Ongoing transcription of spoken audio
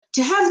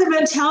to have the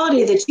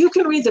mentality that you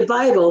can read the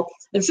Bible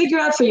and figure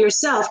out for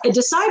yourself and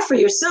decide for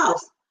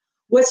yourself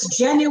what's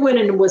genuine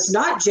and what's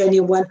not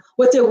genuine,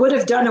 what they would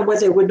have done and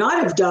what they would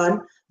not have done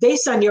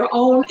based on your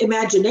own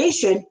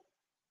imagination,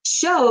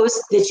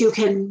 shows that you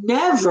can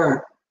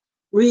never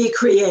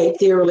recreate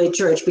the early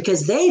church,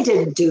 because they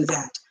didn't do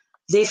that.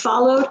 They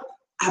followed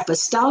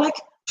apostolic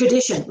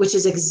tradition, which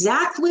is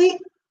exactly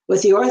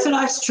what the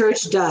Orthodox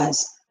Church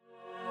does.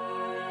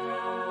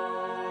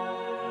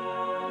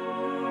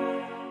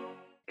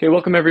 Okay,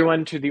 welcome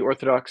everyone to the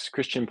Orthodox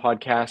Christian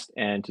Podcast,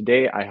 and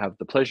today I have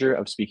the pleasure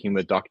of speaking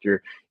with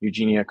Dr.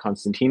 Eugenia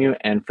Constantinou.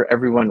 And for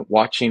everyone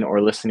watching or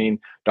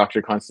listening,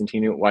 Dr.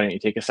 Constantinou, why don't you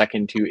take a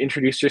second to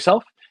introduce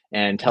yourself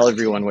and tell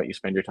everyone what you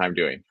spend your time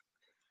doing?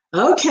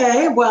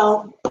 Okay,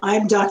 well,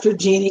 I'm Dr.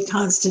 Jeannie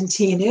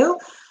Constantinou,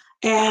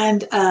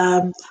 and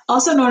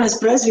also known as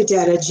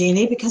Presbytera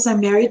Jeannie, because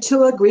I'm married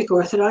to a Greek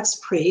Orthodox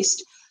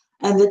priest,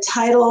 and the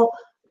title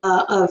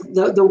of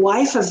the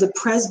wife of the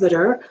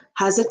presbyter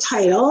has a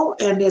title,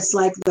 and it's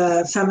like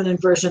the feminine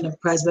version of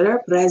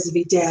presbyter,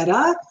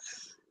 Presbytera.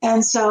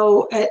 And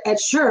so at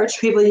church,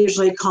 people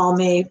usually call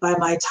me by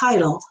my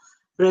title,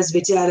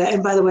 Presbytera.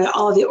 And by the way,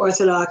 all the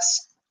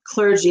Orthodox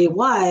clergy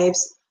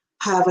wives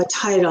have a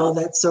title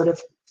that's sort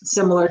of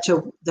similar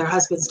to their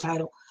husband's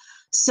title.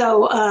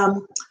 So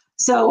I'm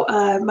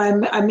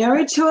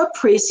married to a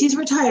priest. He's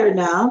retired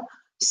now,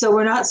 so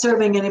we're not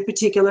serving in a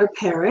particular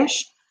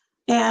parish.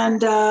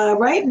 And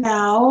right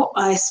now,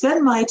 I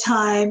spend my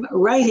time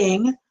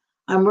writing.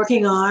 I'm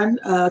working on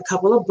a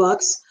couple of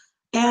books,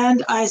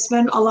 and I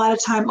spend a lot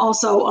of time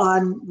also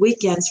on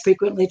weekends,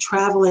 frequently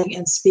traveling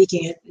and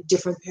speaking at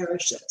different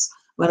parishes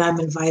when I'm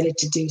invited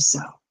to do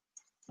so.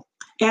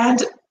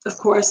 And of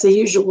course, the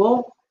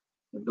usual,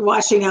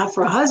 watching out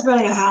for a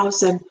husband, a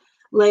house, and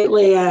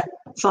lately a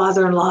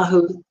father-in-law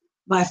who,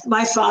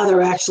 my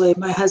father actually,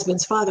 my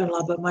husband's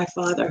father-in-law, but my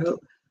father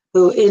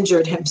who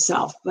injured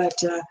himself, but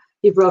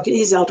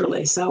he's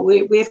elderly. So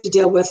we have to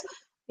deal with,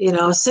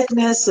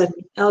 sickness and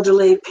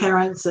elderly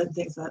parents and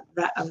things like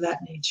that of that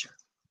nature.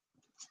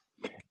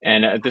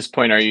 And at this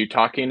point, are you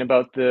talking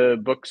about the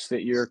books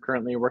that you're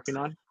currently working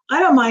on? I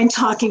don't mind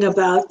talking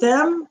about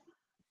them,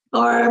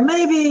 or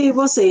maybe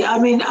we'll see. I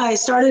mean, I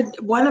started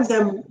one of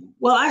them,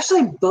 well,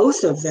 actually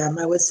both of them,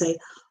 I would say,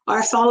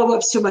 are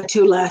follow-ups to my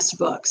two last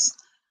books.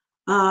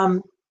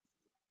 The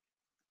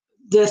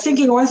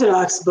Thinking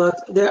Orthodox book,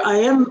 I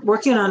am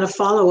working on a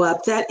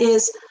follow-up that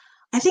is,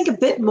 I think, a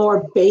bit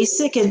more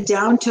basic and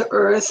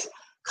down-to-earth,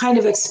 kind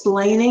of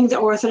explaining the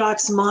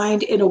Orthodox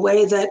mind in a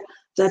way that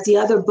the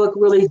other book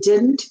really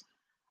didn't.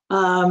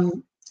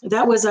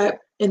 That was,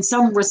 in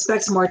some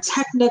respects, more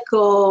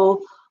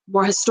technical,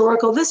 more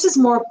historical. This is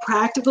more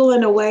practical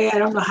in a way. I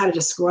don't know how to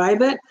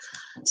describe it.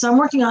 So I'm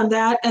working on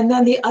that. And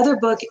then the other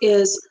book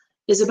is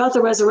about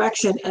the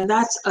resurrection, and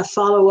that's a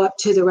follow-up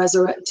to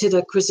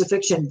the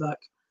crucifixion book.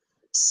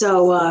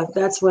 So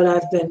that's what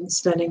I've been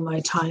spending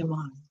my time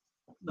on,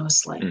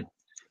 mostly.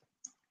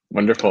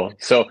 Wonderful.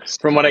 So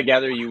from what I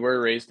gather, you were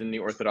raised in the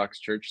Orthodox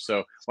Church.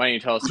 So why don't you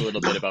tell us a little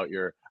bit about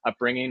your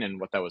upbringing and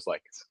what that was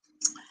like?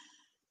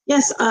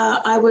 Yes,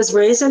 I was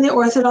raised in the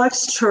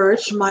Orthodox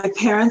Church. My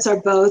parents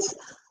are both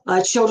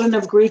children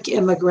of Greek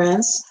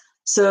immigrants.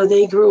 So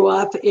they grew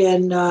up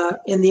in the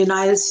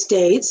United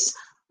States,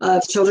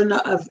 children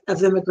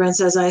of immigrants,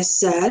 as I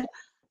said.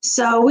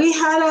 So we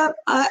had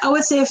I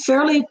would say, a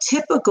fairly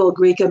typical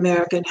Greek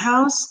American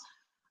house.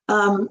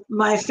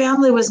 My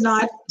family was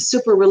not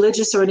super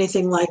religious or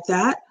anything like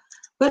that,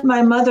 but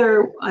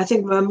I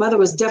think my mother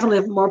was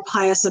definitely more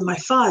pious than my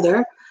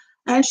father,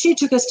 and she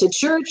took us to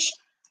church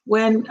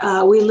when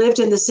we lived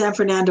in the San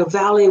Fernando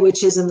Valley,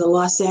 which is in the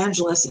Los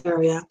Angeles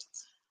area.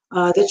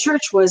 The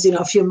church was,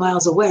 a few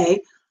miles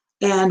away,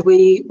 and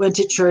we went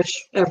to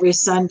church every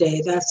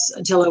Sunday. That's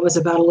until I was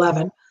about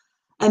 11.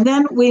 And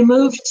then we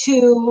moved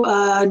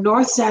to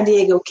North San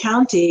Diego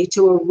County,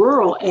 to a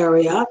rural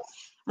area.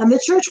 And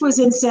the church was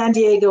in San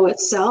Diego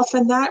itself,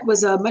 and that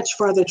was a much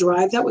farther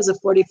drive. That was a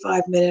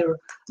 45-minute or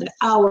an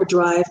hour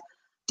drive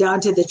down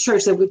to the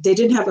church. They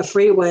didn't have a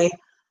freeway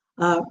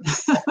at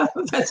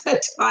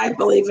that time,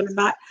 believe it or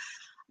not.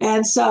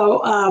 And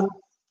so,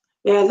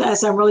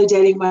 as I'm really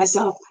dating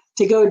myself,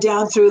 to go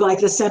down through like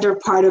the center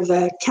part of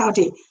the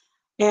county.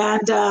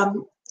 And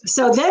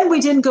so then we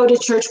didn't go to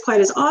church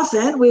quite as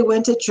often. We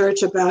went to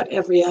church about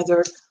every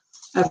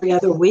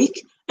other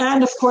week.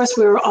 And of course,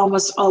 we were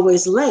almost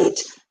always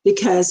late,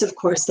 because of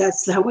course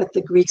that's what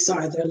the Greeks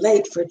are. They're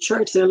late for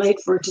church. They're late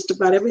for just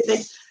about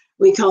everything.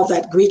 We call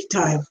that Greek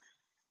time.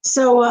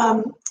 So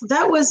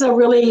that was a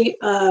really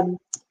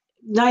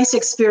nice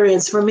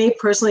experience for me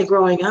personally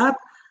growing up.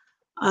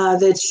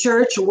 The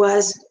church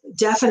was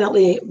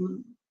definitely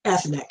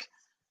ethnic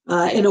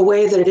in a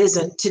way that it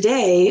isn't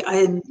today.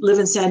 I live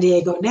in San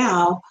Diego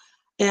now,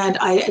 and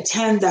I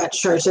attend that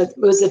church. It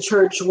was the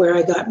church where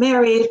I got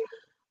married.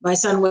 My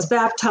son was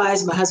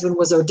baptized. My husband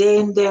was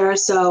ordained there.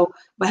 So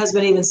my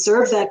husband even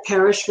served that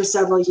parish for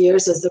several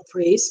years as the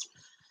priest.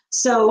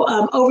 So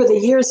over the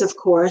years, of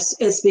course,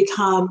 it's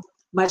become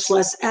much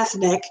less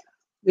ethnic.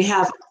 We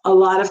have a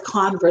lot of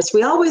converts.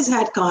 We always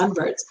had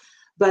converts,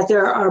 but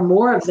there are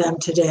more of them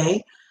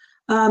today.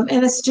 And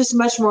it's just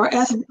much more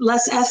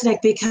less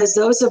ethnic, because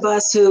those of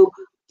us who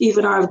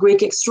even are of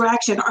Greek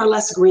extraction are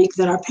less Greek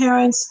than our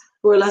parents,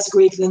 who are less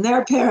Greek than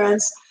their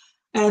parents.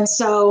 And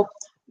so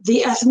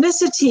the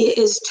ethnicity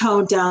is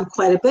toned down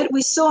quite a bit.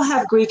 We still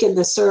have Greek in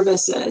the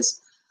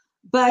services,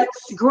 but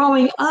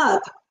growing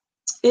up,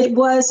 it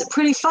was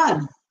pretty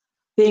fun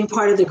being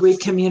part of the Greek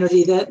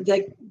community.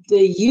 The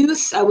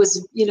youth, I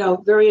was,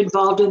 very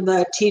involved in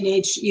the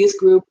teenage youth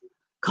group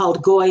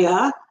called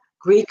Goya,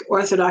 Greek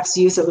Orthodox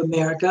Youth of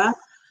America.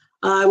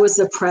 I was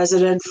the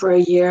president for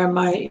a year,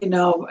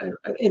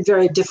 in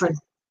very different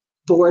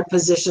board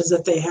positions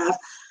that they have.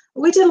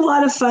 We did a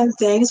lot of fun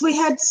things. We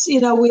had,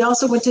 we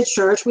also went to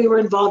church. We were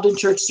involved in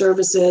church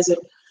services, and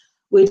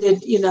we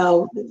did,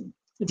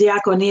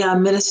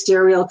 diaconia,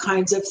 ministerial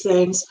kinds of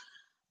things.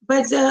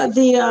 But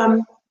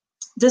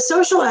the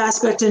social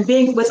aspect and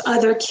being with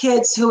other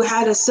kids who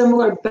had a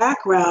similar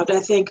background,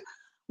 I think,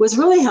 was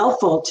really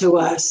helpful to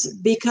us,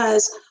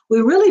 because we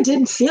really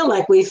didn't feel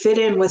like we fit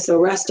in with the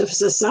rest of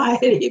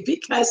society,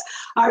 because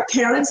our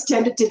parents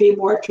tended to be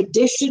more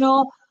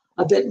traditional,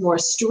 a bit more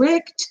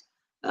strict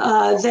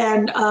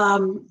than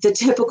the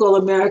typical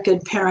American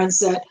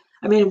parents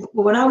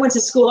when I went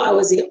to school, I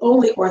was the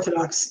only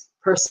Orthodox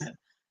person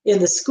in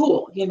the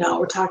school,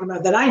 we're talking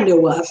about that I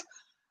knew of.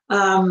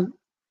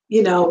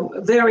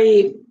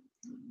 Very,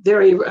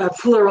 very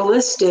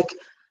pluralistic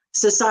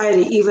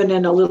society, even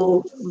in a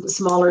little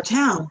smaller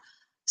town.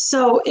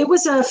 So it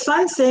was a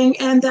fun thing,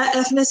 and that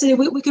ethnicity,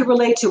 we could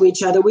relate to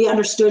each other. We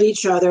understood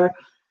each other,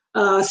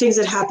 things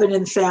that happened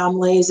in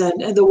families,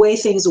 and the way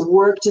things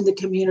worked in the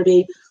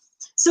community.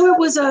 So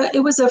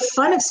it was a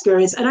fun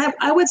experience, and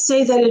I would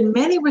say that in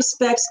many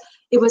respects,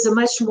 it was a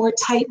much more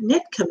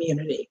tight-knit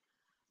community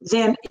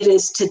than it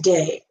is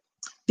today,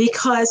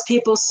 because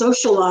people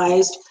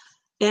socialized.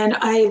 And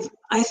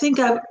I think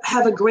I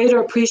have a greater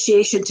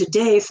appreciation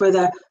today for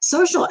the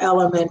social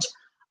element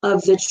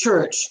of the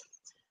church.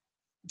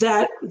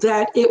 That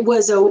it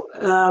was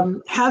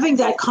having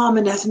that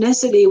common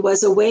ethnicity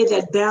was a way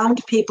that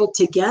bound people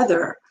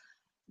together.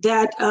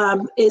 That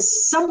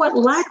is somewhat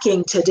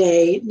lacking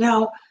today.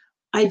 Now,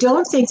 I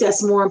don't think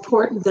that's more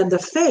important than the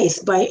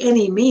faith by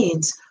any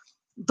means,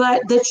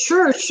 but the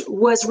church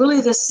was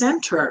really the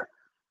center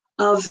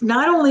of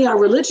not only our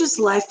religious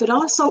life, but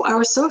also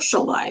our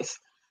social life.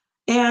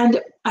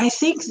 And I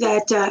think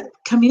that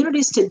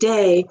communities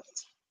today,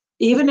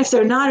 even if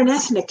they're not an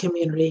ethnic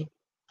community,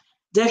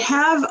 that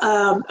have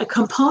a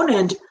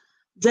component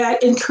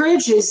that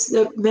encourages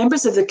the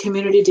members of the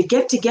community to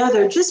get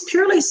together just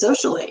purely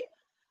socially,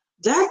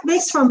 that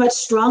makes for a much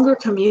stronger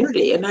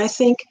community. And I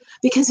think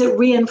because it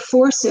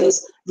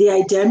reinforces the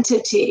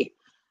identity,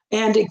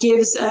 and it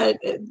gives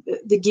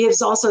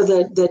also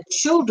the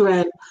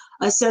children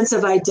a sense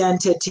of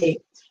identity.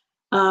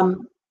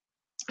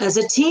 As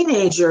a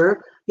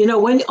teenager,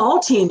 when all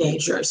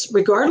teenagers,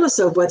 regardless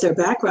of what their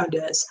background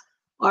is,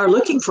 are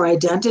looking for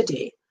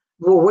identity.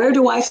 Well, where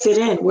do I fit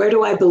in? Where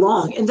do I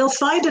belong? And they'll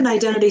find an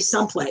identity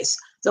someplace.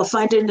 They'll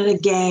find it in a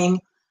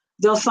gang.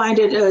 They'll find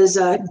it as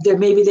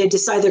maybe they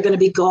decide they're going to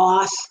be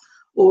goth,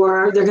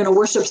 or they're going to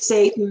worship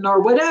Satan,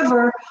 or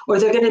whatever, or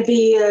they're going to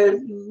be,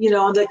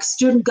 on the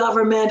student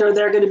government, or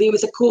they're going to be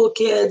with the cool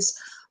kids.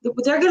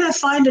 They're going to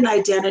find an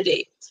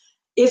identity.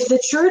 If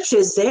the church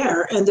is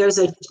there and there's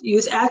a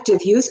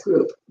active youth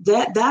group,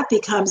 that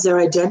becomes their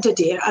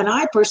identity. And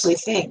I personally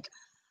think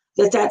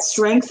that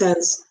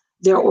strengthens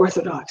their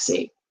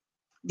orthodoxy.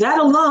 That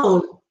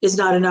alone is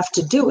not enough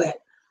to do it,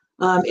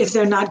 if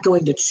they're not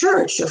going to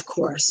church, of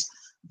course.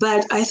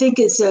 But I think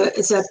it's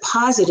a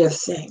positive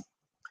thing.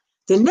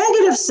 The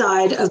negative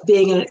side of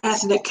being in an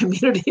ethnic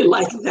community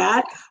like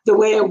that, the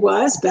way it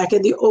was back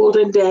in the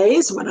olden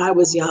days when I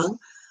was young,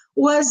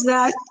 was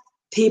that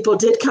people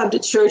did come to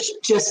church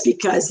just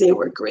because they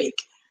were Greek.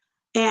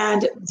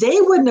 And they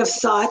wouldn't have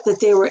thought that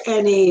they were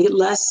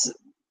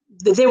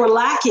that they were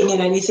lacking in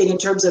anything in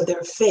terms of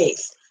their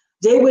faith.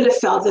 They would have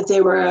felt that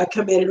they were a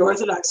committed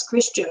Orthodox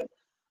Christian.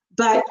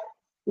 But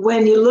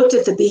when you looked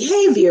at the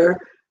behavior,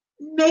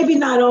 maybe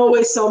not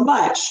always so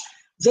much.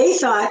 They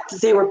thought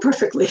that they were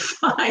perfectly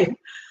fine.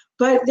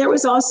 But there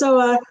was also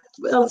a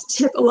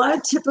lot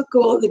of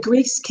typical, the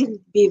Greeks can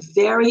be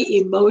very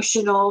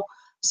emotional.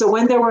 So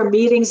when there were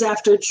meetings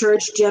after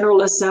church,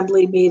 General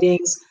Assembly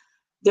meetings,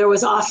 there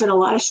was often a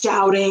lot of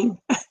shouting,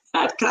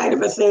 that kind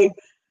of a thing.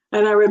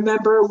 And I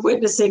remember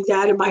witnessing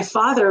that. And my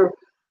father,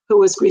 who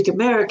was Greek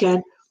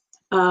American,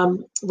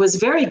 was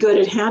very good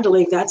at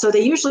handling that. So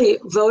they usually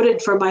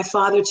voted for my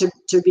father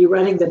to be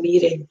running the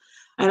meeting.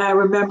 And I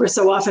remember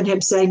so often him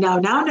saying,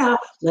 now,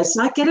 let's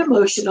not get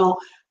emotional.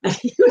 And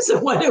he was the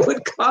one who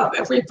would calm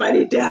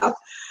everybody down.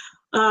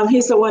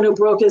 He's the one who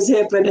broke his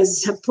hip, and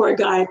his poor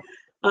guy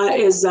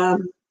is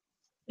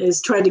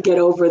trying to get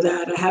over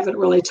that. I haven't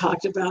really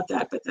talked about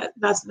that, but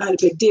that's not a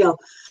big deal.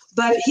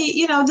 But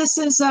this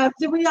is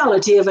the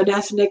reality of an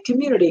ethnic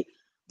community.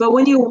 But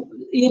when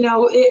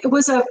it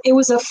was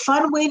a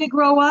fun way to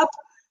grow up.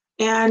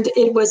 And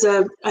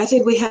I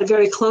think we had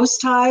very close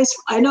ties.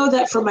 I know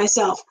that for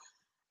myself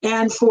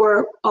and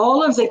for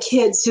all of the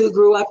kids who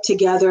grew up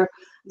together,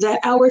 that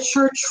our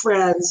church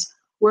friends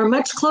were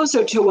much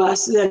closer to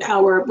us than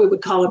we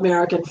would call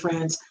American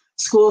friends,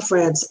 school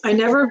friends. I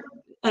never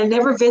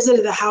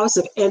visited the house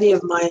of any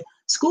of my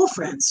school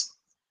friends,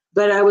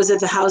 but I was at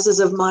the houses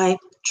of my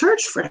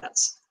church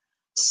friends.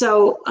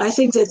 So I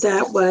think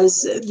that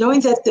was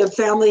knowing that the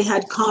family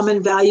had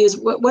common values,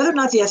 whether or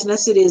not the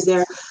ethnicity is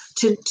there,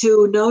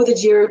 to know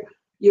that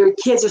your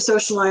kids are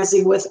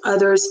socializing with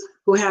others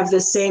who have the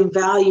same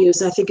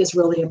values, I think is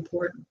really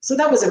important. So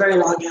that was a very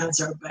long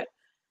answer, but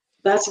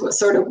that's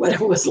sort of what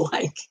it was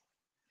like.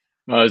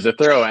 Well, it was a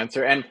thorough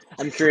answer. And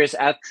I'm curious,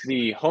 at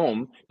the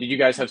home, did you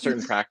guys have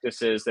certain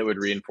practices that would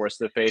reinforce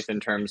the faith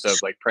in terms of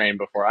like praying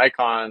before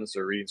icons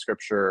or reading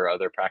scripture or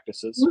other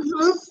practices?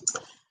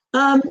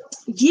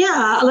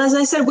 Yeah, as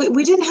I said,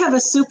 we didn't have a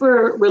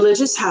super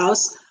religious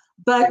house,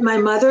 but my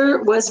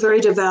mother was very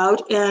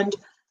devout, and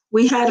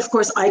we had, of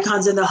course,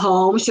 icons in the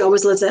home. She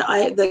always lit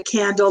the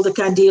candle, the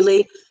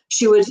candili.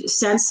 She would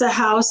cense the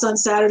house on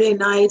Saturday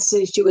nights,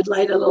 and she would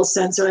light a little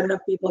censer. I don't know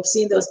if people have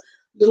seen those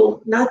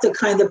little, not the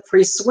kind the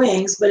priest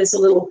swings, but it's a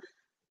little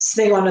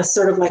thing on a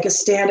sort of like a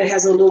stand. It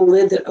has a little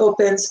lid that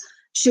opens.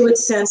 She would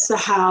cense the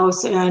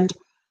house, and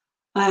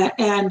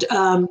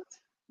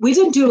we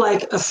didn't do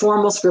like a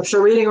formal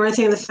scripture reading or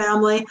anything in the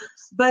family,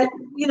 but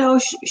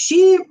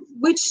she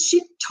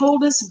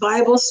told us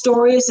Bible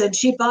stories, and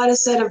she bought a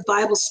set of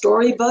Bible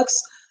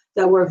storybooks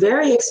that were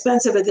very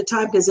expensive at the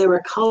time because they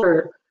were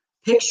color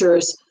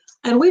pictures,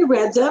 and we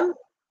read them,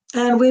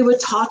 and we would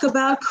talk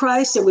about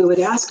Christ, and we would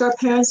ask our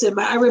parents. And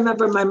I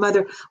remember my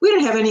mother, we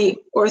didn't have any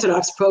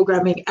Orthodox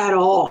programming at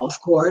all, of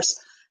course.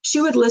 She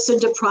would listen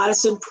to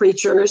Protestant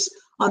preachers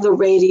on the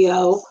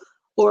radio,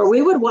 or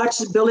we would watch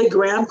the Billy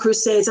Graham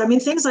crusades. I mean,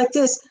 things like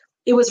this.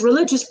 It was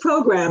religious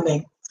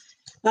programming.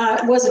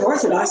 It wasn't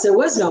Orthodox. There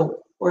was no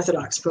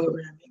Orthodox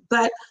programming.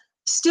 But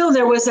still,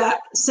 there was a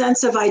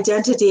sense of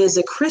identity as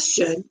a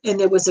Christian, and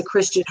it was a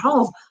Christian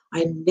home.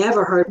 I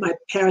never heard my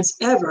parents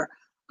ever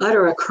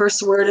utter a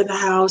curse word in the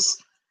house.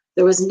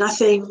 There was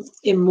nothing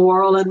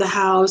immoral in the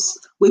house.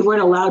 We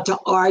weren't allowed to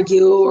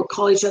argue or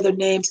call each other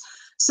names.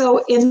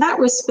 So in that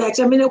respect,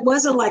 I mean, it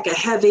wasn't like a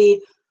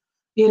heavy,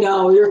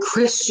 you're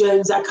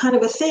Christians, that kind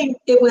of a thing.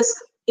 It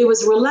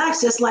was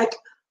relaxed, just like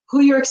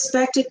who you're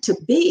expected to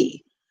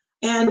be.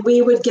 And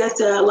we would get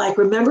to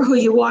remember who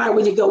you are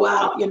when you go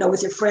out,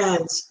 with your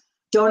friends.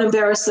 Don't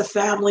embarrass the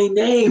family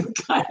name,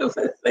 kind of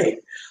a thing.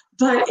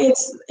 But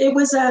it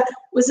was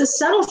a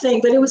subtle thing,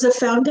 but it was a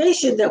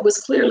foundation that was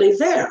clearly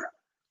there.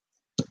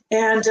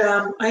 And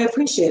I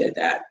appreciated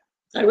that.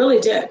 I really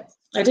did.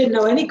 I didn't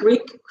know any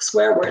Greek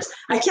swear words.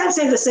 I can't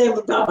say the same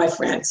about my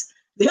friends.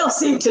 They all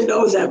seem to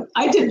know them.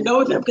 I didn't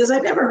know them because I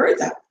never heard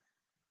them.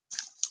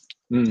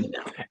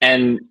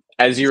 And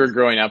as you were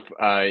growing up,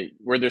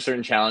 were there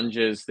certain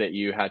challenges that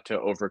you had to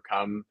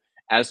overcome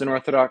as an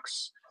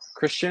Orthodox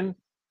Christian?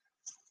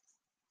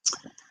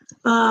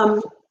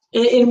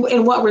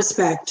 In what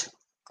respect?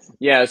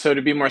 Yeah, so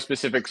to be more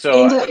specific,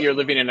 so you're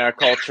living in a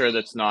culture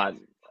that's not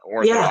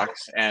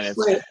Orthodox, and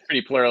it's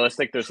pretty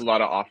pluralistic. There's a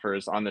lot of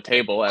offers on the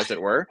table, as it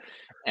were.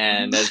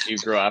 And as you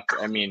grew up,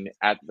 I mean,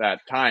 at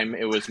that time,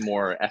 it was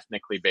more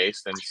ethnically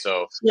based. And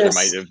so there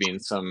might have been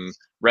some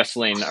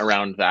wrestling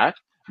around that.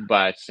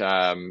 But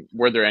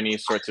were there any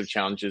sorts of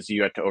challenges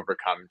you had to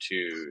overcome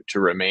to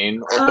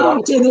remain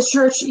Orthodox? In the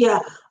church, yeah.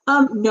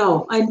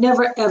 No, I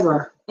never,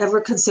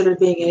 ever considered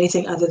being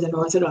anything other than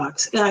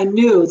Orthodox. And I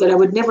knew that I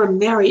would never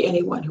marry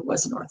anyone who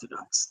wasn't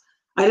Orthodox.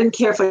 I didn't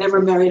care if I never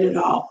married at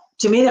all.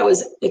 To me, that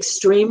was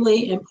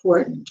extremely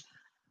important.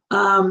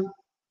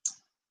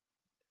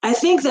 I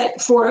think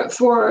that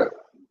for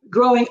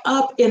growing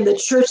up in the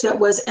church that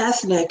was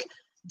ethnic,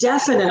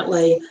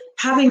 definitely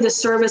having the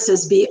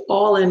services be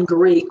all in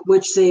Greek,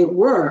 which they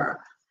were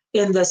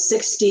in the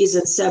 60s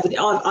and 70s,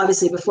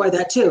 obviously before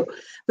that too,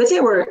 but they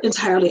were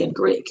entirely in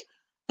Greek.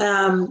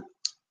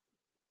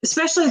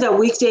 Especially the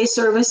weekday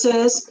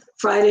services,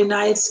 Friday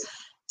nights,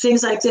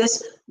 things like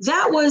this.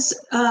 That was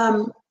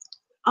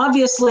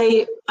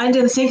obviously, I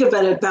didn't think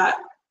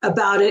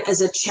about it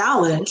as a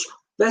challenge.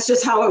 That's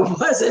just how it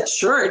was at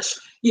church.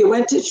 You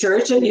went to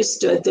church and you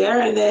stood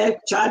there, and the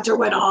chanter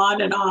went on,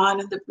 and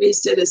the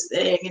priest did his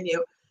thing, and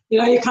you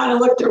kind of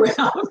looked around,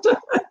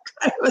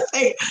 kind of a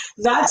thing.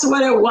 That's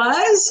what it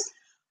was.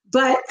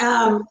 But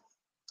and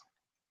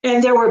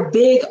there were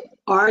big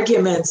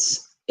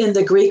arguments in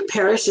the Greek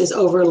parishes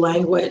over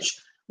language.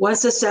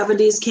 Once the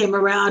 70s came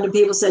around and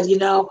people said,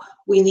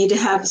 we need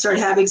to start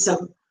having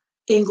some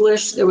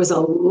English. There was a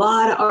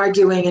lot of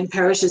arguing in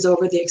parishes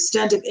over the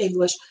extent of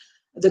English.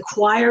 The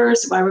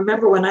choirs, I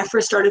remember when I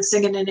first started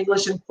singing in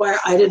English in choir,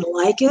 I didn't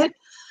like it.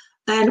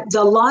 And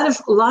a lot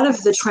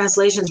of the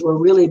translations were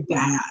really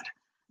bad.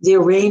 The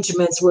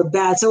arrangements were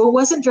bad. So it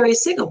wasn't very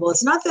singable.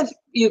 It's not that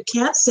you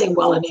can't sing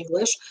well in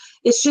English.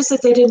 It's just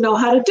that they didn't know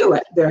how to do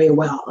it very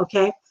well,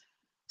 okay?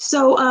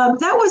 So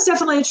that was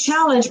definitely a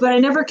challenge, but I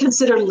never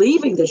considered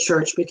leaving the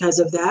church because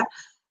of that.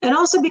 And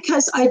also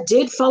because I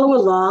did follow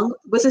along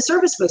with the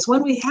service books.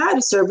 When we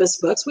had service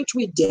books, which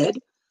we did,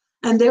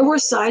 and they were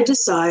side to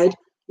side,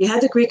 you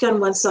had the Greek on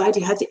one side,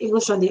 you had the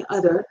English on the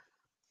other.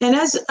 And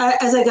as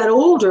I got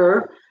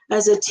older,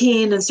 as a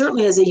teen, and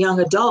certainly as a young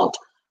adult,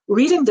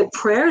 reading the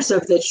prayers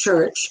of the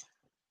church,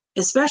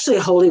 especially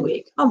Holy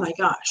Week, oh my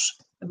gosh,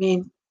 I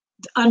mean,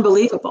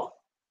 unbelievable.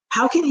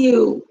 How can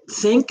you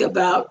think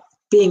about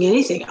being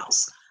anything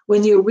else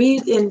when you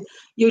read and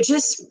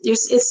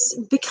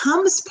it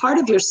becomes part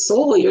of your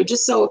soul. You're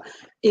just so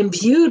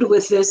imbued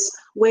with this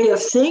way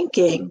of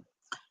thinking.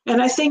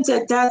 And I think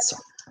that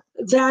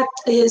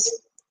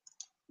is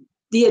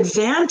the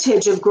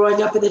advantage of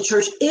growing up in the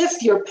church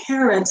if your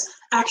parents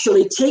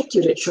actually take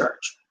you to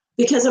church.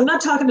 Because I'm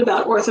not talking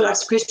about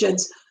Orthodox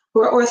Christians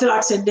who are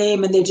Orthodox in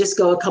name and they just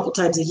go a couple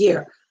times a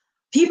year.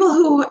 People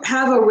who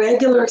have a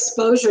regular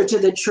exposure to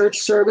the church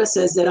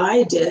services that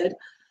I did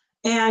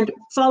and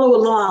follow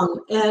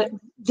along, and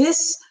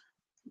this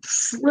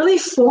really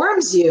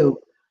forms you.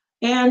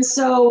 And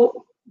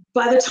so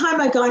by the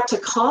time I got to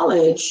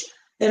college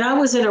and I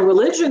was in a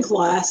religion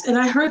class and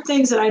I heard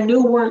things that I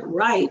knew weren't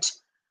right,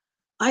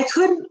 I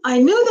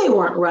knew they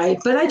weren't right,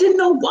 but I didn't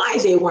know why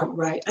they weren't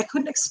right. I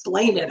couldn't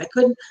explain it. I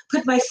couldn't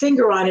put my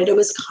finger on it. It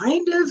was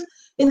kind of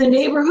in the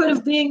neighborhood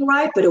of being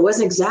right, but it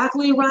wasn't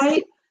exactly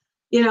right,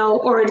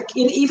 or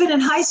even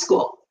in high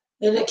school,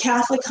 in a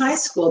Catholic high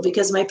school,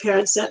 because my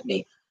parents sent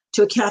me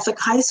to a Catholic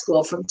high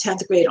school from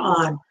 10th grade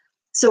on.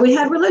 So we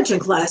had religion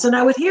class and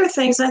I would hear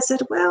things. I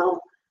said,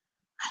 well,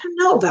 I don't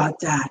know about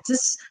that.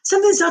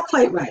 Something's not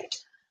quite right.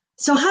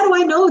 So how do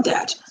I know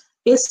that?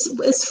 It's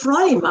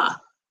phronema.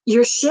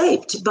 You're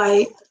shaped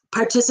by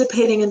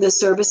participating in the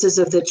services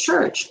of the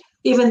church,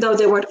 even though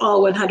they weren't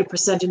all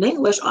 100% in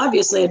English.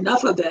 Obviously,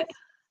 enough of it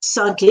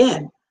sunk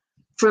in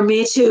for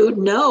me to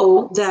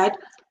know that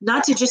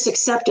not to just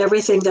accept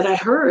everything that I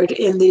heard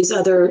in these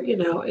other,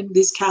 in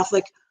these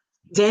Catholic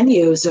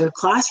venues or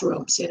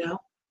classrooms,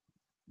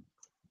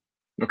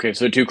 Okay,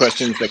 so two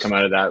questions that come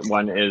out of that.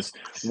 One is,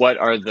 what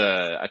are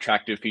the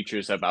attractive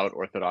features about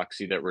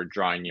Orthodoxy that were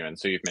drawing you in?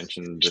 So you've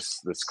mentioned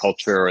this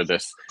culture or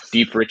this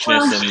deep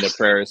richness in the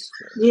prayers.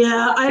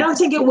 Yeah, I don't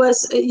think it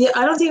was.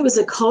 I don't think it was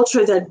a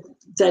culture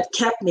that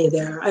kept me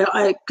there.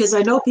 Because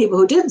I know people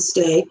who didn't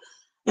stay,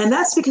 and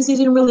that's because they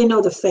didn't really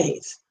know the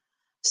faith.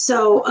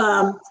 So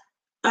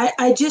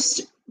I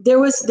just there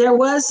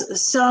was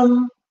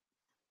some.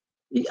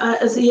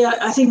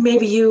 I think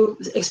maybe you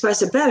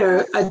expressed it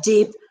better.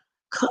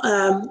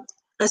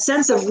 A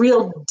sense of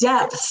real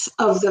depth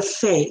of the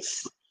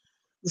faith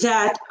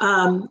that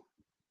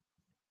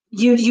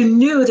you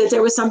knew that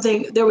there was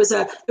something, there was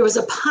a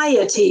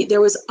piety,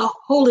 there was a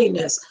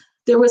holiness,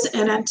 there was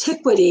an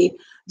antiquity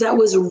that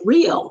was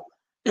real.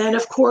 And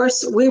of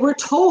course, we were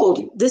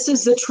told this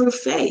is the true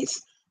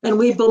faith, and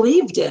we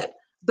believed it.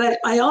 But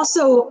I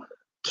also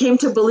came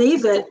to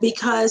believe it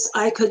because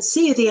I could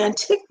see the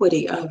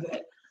antiquity of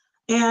it.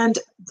 And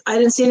I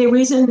didn't see any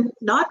reason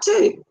not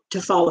to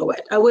follow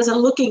it. I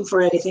wasn't looking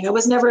for anything. I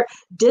was never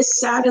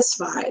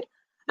dissatisfied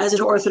as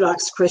an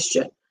Orthodox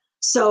Christian.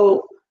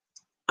 So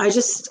I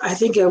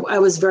think I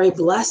was very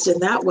blessed in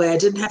that way. I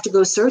didn't have to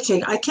go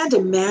searching. I can't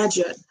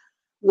imagine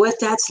what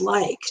that's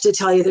like, to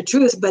tell you the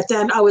truth. But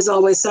then I was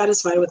always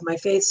satisfied with my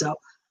faith. So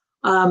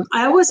I'm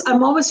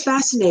always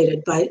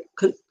fascinated by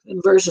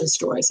conversion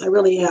stories. I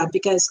really am,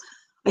 because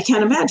I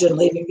can't imagine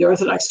leaving the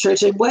Orthodox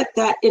Church and what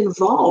that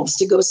involves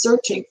to go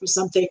searching for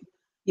something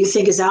you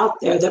think is out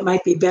there that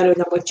might be better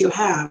than what you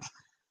have.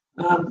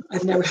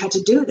 I've never had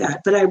to do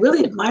that, but I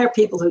really admire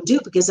people who do,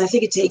 because I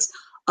think it takes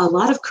a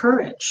lot of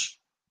courage.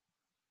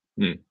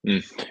 Mm-hmm.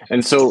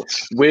 And so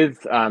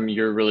with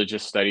your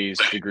religious studies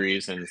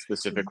degrees and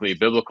specifically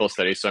biblical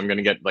studies, so I'm going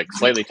to get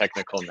slightly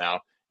technical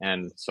now,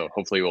 and so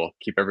hopefully we'll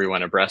keep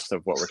everyone abreast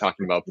of what we're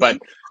talking about. But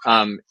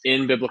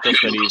in biblical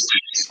studies,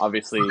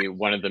 obviously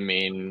one of the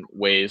main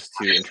ways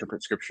to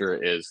interpret scripture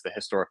is the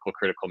historical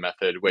critical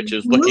method, which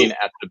is looking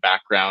at the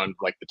background,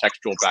 like the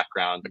textual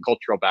background, the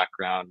cultural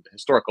background, the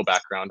historical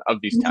background of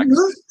these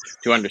texts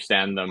to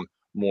understand them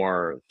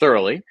more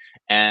thoroughly.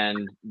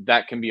 And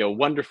that can be a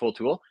wonderful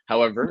tool.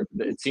 However,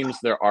 it seems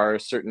there are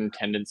certain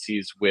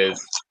tendencies with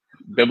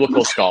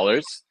biblical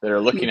scholars that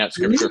are looking at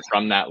scripture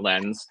from that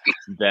lens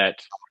that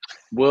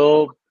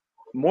will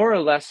more or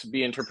less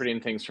be interpreting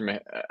things from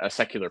a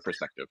secular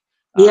perspective.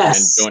 And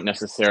don't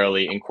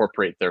necessarily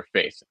incorporate their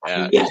faith,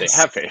 if they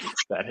have faith,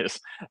 that is.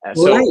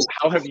 So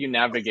how have you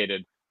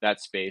navigated that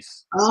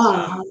space,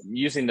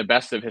 using the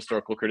best of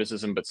historical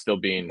criticism, but still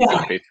being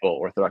a faithful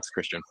Orthodox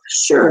Christian?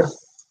 Sure.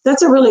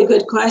 That's a really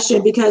good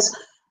question, because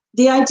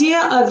the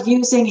idea of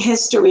using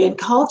history and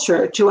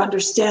culture to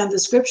understand the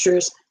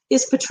scriptures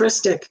is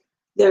patristic.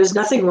 There's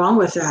nothing wrong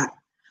with that.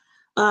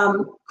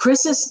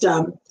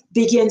 Chrysostom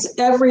begins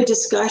every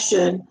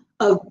discussion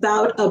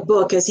about a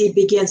book as he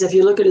begins. If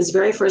you look at his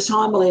very first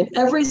homily, in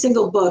every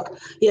single book,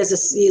 he has a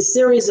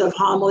series of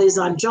homilies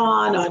on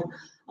John,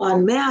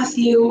 on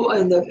Matthew,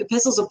 and the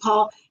epistles of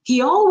Paul.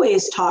 He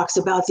always talks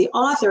about the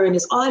author and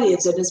his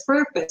audience and his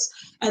purpose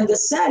and the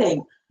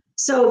setting.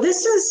 So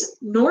this is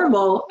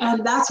normal,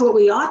 and that's what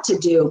we ought to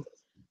do.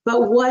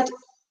 But what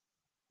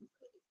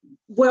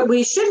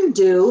we shouldn't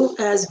do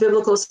as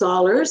biblical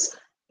scholars,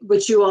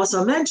 which you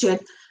also mentioned,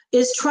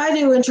 is try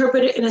to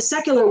interpret it in a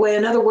secular way.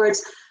 In other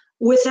words,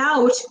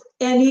 without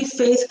any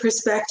faith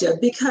perspective,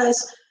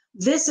 because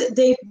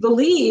they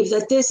believe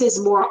that this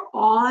is more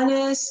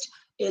honest,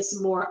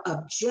 it's more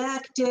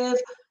objective.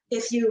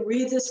 If you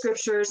read the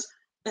scriptures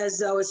as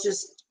though it's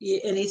just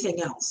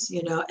anything else,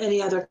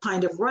 any other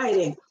kind of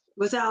writing,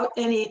 without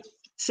any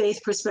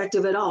faith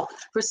perspective at all.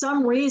 For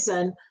some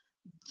reason,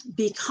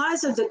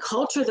 because of the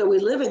culture that we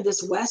live in,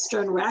 this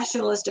Western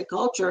rationalistic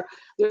culture,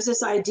 there's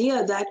this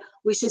idea that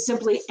we should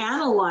simply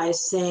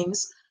analyze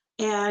things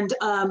and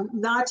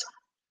not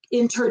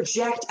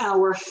interject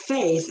our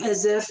faith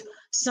as if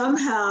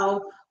somehow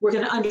we're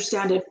going to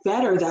understand it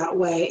better that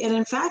way. And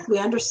in fact, we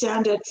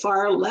understand it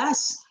far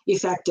less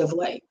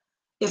effectively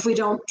if we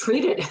don't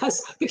treat it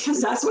as, because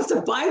that's what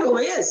the Bible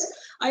is.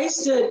 I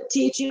used to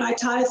teach, I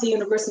taught at the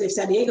University of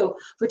San Diego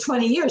for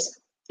 20 years,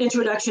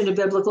 Introduction to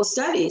Biblical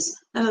Studies.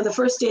 And on the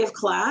first day of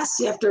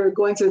class, after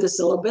going through the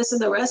syllabus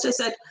and the rest, I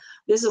said,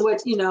 this is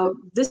what,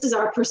 this is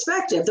our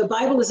perspective. The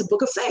Bible is a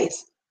book of faith.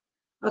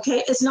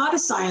 Okay, it's not a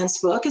science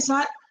book. It's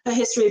not a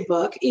history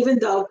book, even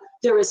though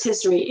there is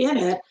history in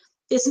it.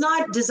 It's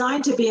not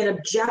designed to be an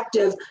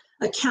objective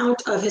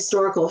account of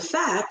historical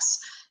facts.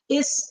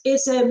 It's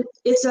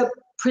a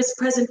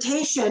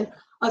presentation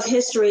of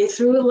history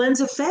through a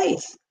lens of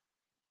faith.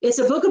 It's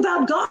a book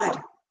about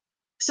God.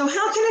 So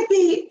how can it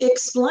be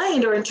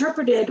explained or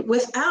interpreted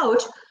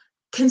without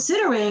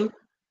considering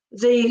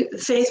the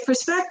faith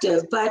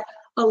perspective? But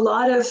a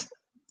lot of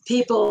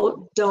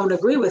people don't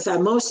agree with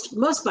that.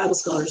 Most Bible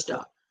scholars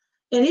don't.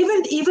 And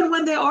even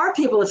when they are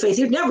people of faith,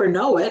 you'd never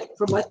know it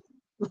from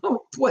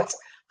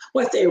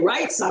what they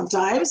write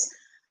sometimes.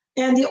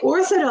 And the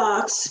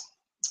Orthodox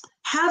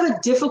have a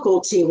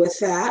difficulty with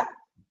that.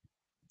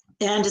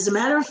 And as a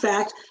matter of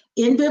fact,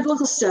 in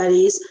biblical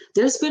studies,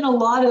 there's been a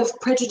lot of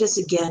prejudice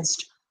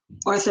against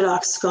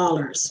Orthodox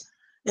scholars.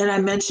 And I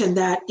mentioned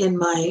that in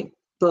my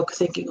book,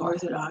 Thinking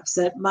Orthodox,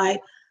 that my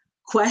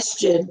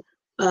question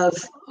of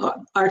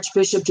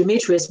Archbishop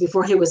Demetrius,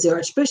 before he was the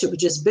Archbishop,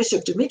 which is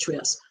Bishop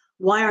Demetrius,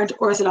 why aren't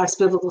Orthodox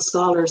biblical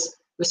scholars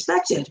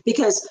respected?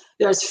 Because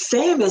there's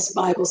famous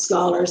Bible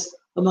scholars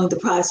among the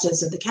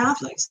Protestants and the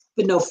Catholics,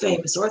 but no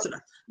famous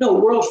Orthodox, no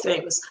world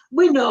famous.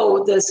 We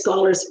know the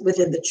scholars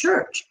within the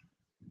church.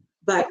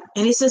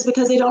 And he says,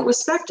 because they don't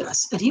respect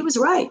us. And he was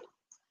right.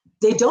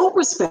 They don't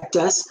respect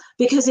us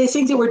because they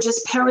think that we're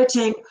just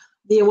parroting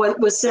what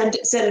was said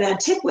in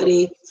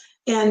antiquity.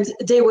 And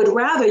they would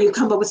rather you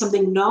come up with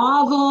something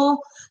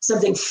novel,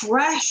 something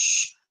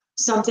fresh,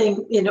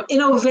 something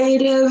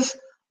innovative,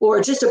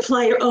 or just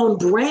apply your own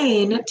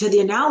brain to the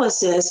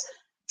analysis,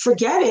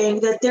 forgetting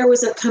that there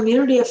was a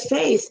community of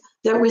faith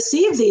that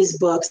received these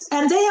books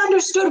and they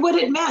understood what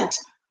it meant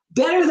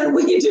better than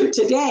we do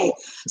today.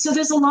 So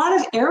there's a lot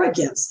of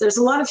arrogance. There's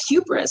a lot of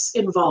hubris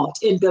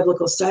involved in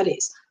biblical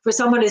studies. For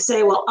someone to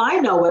say, well, I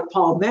know what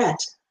Paul meant.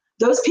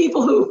 Those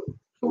people who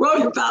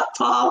wrote about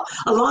Paul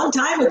a long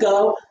time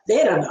ago,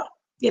 they don't know.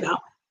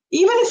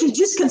 Even if you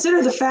just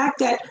consider the fact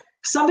that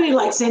somebody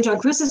like St. John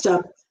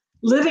Chrysostom,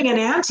 living in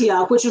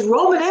Antioch, which is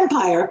Roman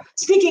Empire,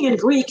 speaking in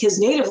Greek, his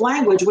native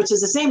language, which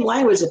is the same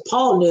language that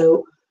Paul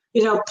knew,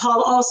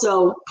 Paul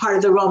also part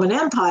of the Roman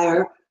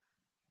Empire.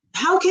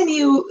 How can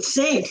you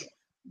think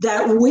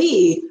that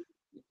we,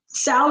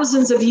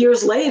 thousands of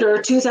years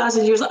later,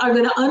 2,000 years, are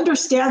going to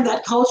understand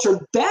that culture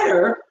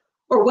better,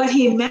 or what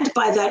he meant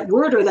by that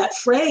word or that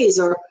phrase,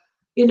 or,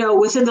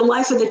 within the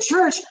life of the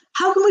church?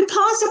 How can we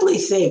possibly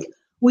think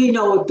we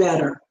know it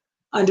better,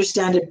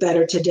 understand it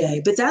better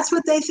today? But that's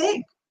what they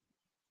think.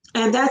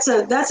 And that's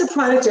a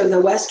product of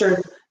the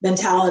Western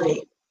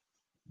mentality,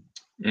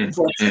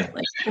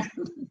 unfortunately.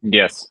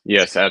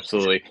 Yes,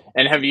 absolutely.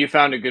 And have you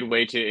found a good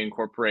way to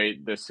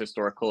incorporate this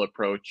historical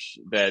approach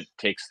that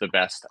takes the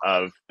best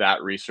of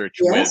that research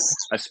with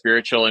a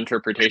spiritual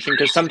interpretation?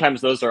 Because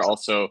sometimes those are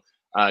also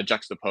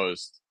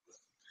juxtaposed.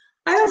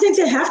 I don't think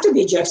they have to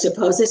be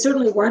juxtaposed. They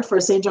certainly weren't for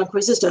St. John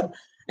Chrysostom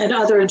and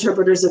other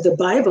interpreters of the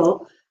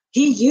Bible.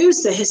 He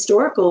used the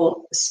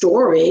historical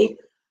story.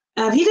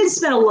 He didn't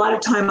spend a lot of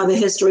time on the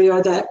history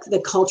or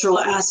the cultural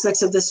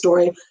aspects of the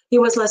story. He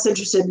was less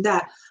interested in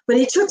that. But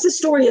he took the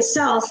story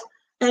itself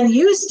and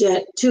used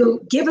it to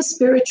give a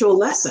spiritual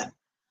lesson.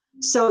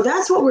 So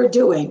that's what we're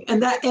doing.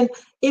 And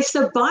if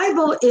the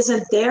Bible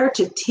isn't there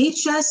to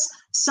teach us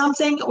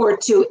something or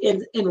to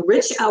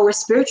enrich our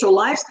spiritual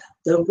lives,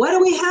 then what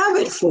do we have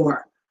it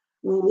for?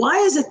 Why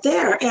is it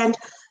there? And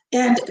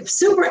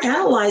super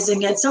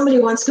analyzing it, somebody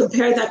once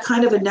compared that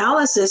kind of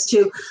analysis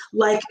to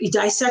like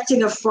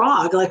dissecting a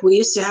frog, like we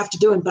used to have to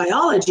do in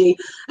biology.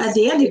 At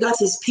the end, you got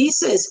these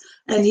pieces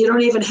and you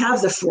don't even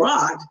have the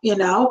frog,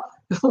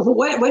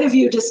 What have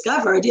you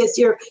discovered?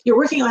 You're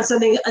working on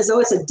something as though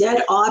it's a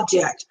dead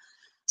object.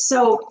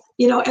 So,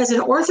 as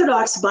an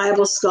Orthodox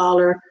Bible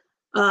scholar,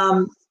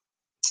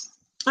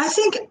 I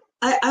think,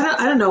 I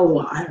don't know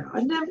why.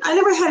 I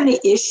never had any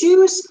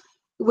issues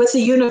with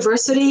the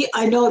university,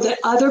 I know that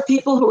other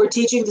people who were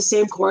teaching the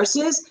same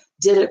courses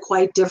did it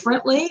quite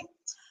differently.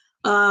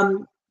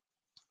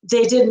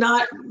 They did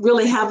not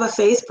really have a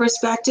faith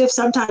perspective,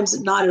 sometimes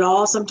not at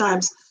all,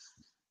 sometimes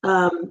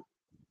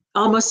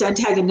almost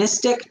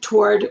antagonistic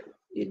toward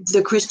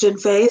the Christian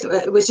faith,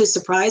 which is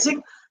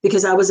surprising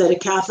because I was at a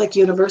Catholic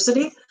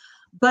university.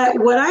 But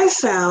what I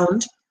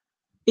found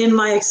in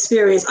my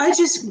experience, I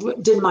just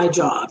did my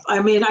job.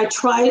 I mean, I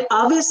tried,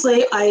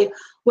 obviously,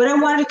 what I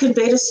wanted to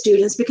convey to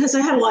students, because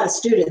I had a lot of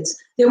students,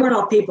 they weren't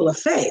all people of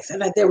faith,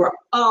 and they were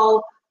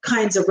all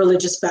kinds of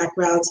religious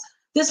backgrounds.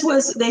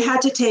 They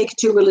had to take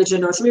 2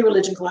 religion or 3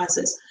 religion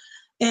classes.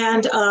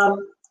 And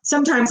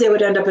sometimes they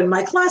would end up in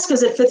my class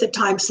because it fit the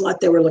time slot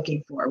they were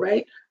looking for,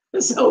 right?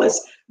 So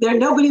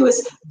nobody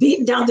was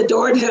beating down the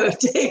door to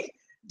take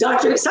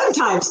doctor.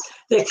 Sometimes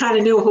they kind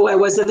of knew who I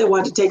was and they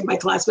wanted to take my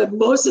class, but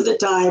most of the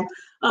time,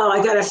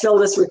 I got to fill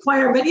this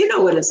requirement. You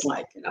know what it's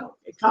like, in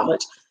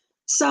college.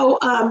 So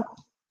I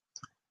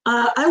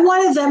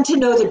wanted them to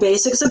know the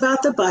basics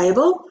about the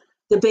Bible,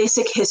 the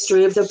basic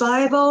history of the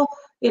Bible,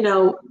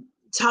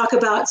 talk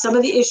about some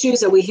of the issues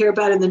that we hear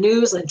about in the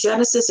news, like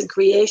Genesis and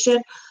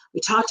creation. We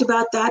talked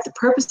about that, the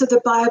purpose of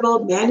the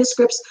Bible,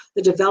 manuscripts,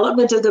 the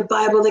development of the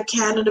Bible, the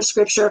canon of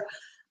Scripture,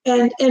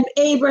 and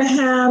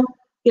Abraham,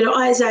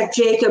 Isaac,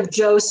 Jacob,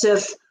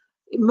 Joseph,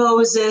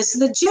 Moses,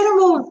 the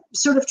general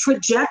sort of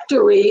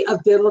trajectory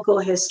of biblical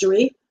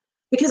history,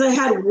 because I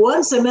had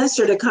 1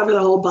 semester to cover the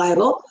whole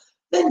Bible.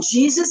 Then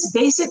Jesus,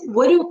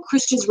 what do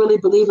Christians really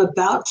believe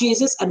about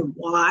Jesus and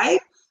why?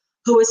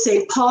 Who was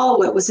St. Paul?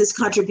 What was his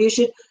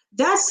contribution?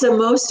 That's the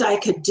most I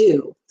could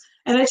do.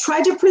 And I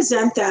tried to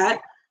present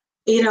that,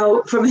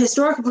 from a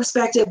historical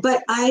perspective,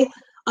 but I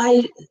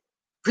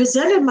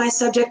presented my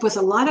subject with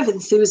a lot of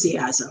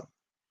enthusiasm.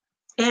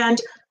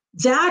 And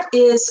that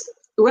is,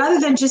 rather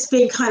than just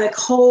being kind of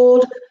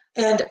cold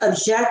and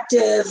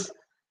objective,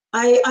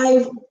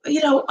 I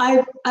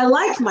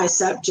like my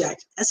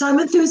subject. So I'm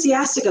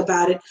enthusiastic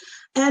about it.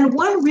 And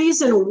one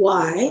reason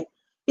why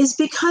is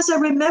because I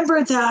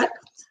remember that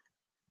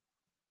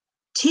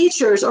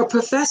teachers or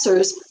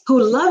professors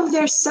who love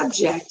their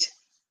subject,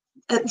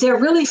 they're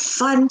really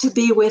fun to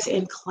be with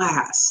in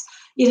class.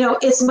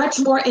 It's much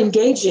more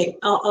engaging.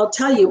 I'll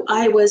tell you,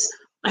 I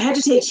had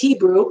to take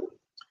Hebrew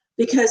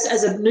because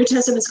as a New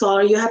Testament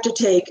scholar, you have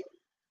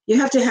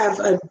to have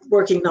a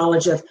working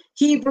knowledge of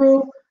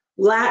Hebrew,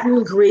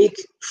 Latin, Greek,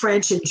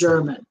 French, and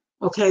German.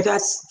 Okay,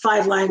 that's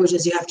 5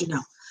 languages you have to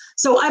know.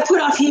 So I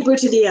put off Hebrew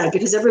to the end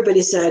because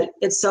everybody said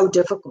it's so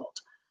difficult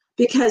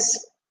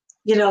because,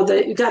 you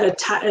got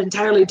an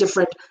entirely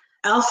different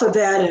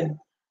alphabet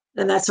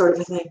and that sort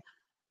of a thing.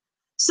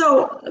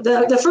 So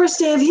the first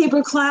day of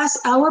Hebrew class,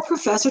 our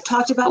professor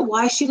talked about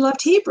why she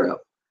loved Hebrew.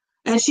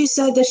 And she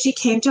said that she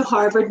came to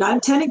Harvard not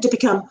intending to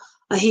become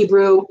a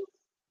Hebrew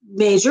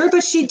major,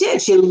 but she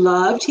did. She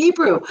loved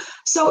Hebrew.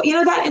 So,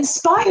 that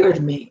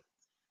inspired me.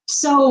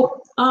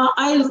 So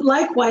I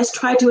likewise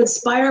tried to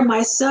inspire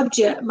my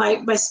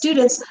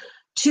students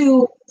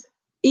to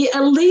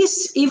at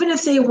least, even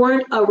if they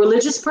weren't a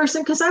religious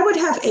person, because I would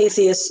have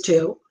atheists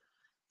too,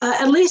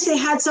 at least they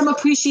had some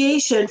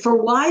appreciation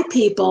for why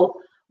people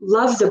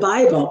love the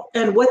Bible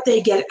and what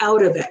they get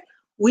out of it.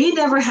 We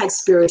never had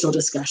spiritual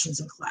discussions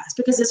in class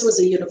because this was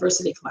a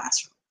university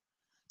classroom.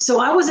 So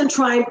I wasn't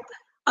trying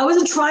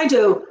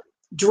to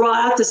draw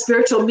out the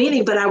spiritual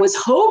meaning, but I was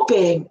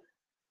hoping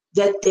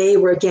that they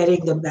were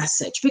getting the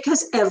message,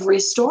 because every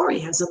story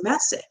has a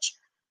message.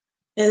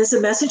 And it's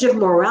a message of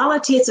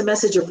morality. It's a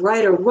message of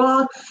right or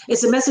wrong.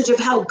 It's a message of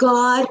how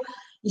God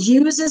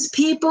uses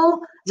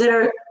people that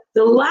are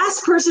the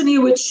last person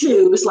you would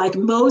choose, like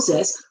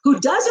Moses, who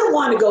doesn't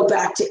want to go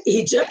back to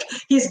Egypt.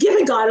 He's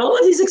giving God all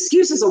of these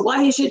excuses of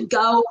why he shouldn't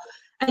go.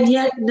 And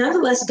yet,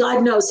 nonetheless,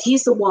 God knows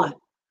he's the one.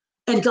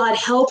 And God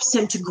helps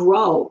him to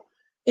grow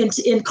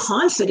in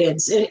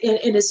confidence,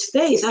 in his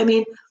faith. I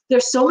mean,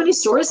 there's so many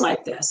stories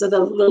like this. So the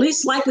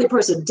least likely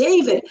person,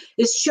 David,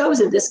 is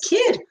chosen. This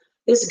kid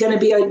is going to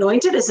be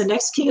anointed as the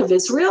next king of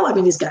Israel. I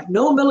mean, he's got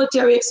no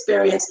military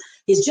experience.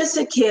 He's just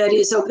a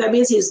kid. So that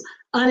means he's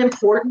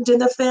unimportant in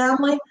the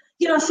family.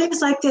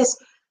 Things like this.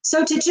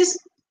 So to just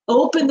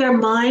open their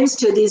minds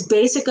to these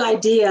basic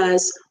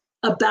ideas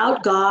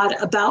about God,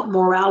 about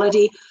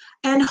morality,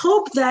 and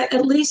hope that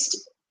at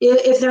least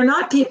if they're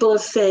not people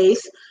of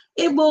faith,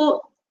 it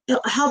will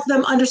help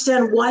them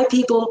understand why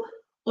people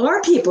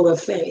are people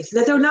of faith,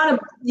 that they're not,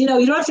 you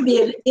don't have to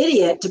be an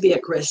idiot to be a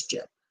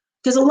Christian.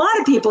 Because a lot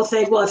of people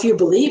think, well, if you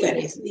believe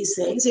any of these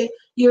things,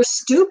 you're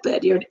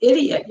stupid, you're an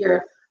idiot,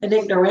 you're an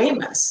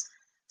ignoramus.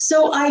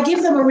 So I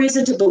give them a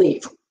reason to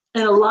believe.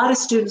 And a lot of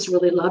students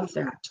really loved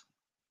that.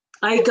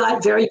 I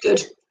got very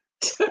good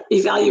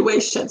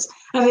evaluations,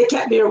 and they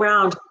kept me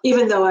around,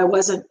 even though I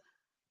wasn't,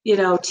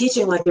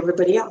 teaching like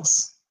everybody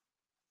else.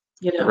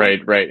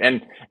 Right.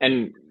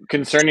 And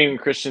concerning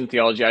Christian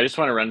theology, I just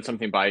want to run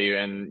something by you,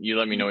 and you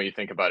let me know what you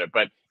think about it.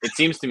 But it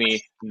seems to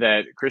me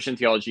that Christian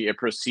theology, it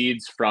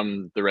proceeds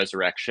from the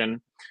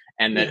resurrection,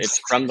 and that Yes.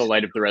 it's from the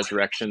light of the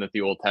resurrection that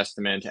the Old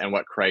Testament and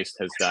what Christ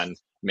has done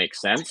makes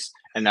sense.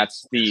 and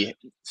that's the,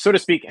 so to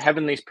speak,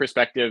 heavenly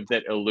perspective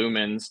that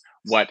illumines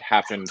what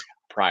happened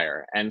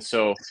prior. And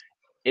so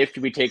if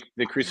we take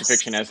the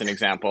crucifixion as an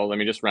example, let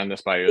me just run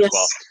this by you as Yes.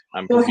 well,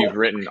 Go because ahead. you've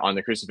written on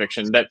the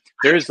crucifixion that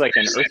there's like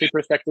an earthly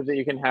perspective that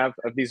you can have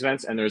of these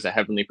events, and there's a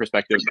heavenly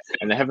perspective.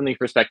 And the heavenly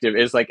perspective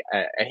is like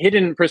a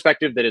hidden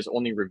perspective that is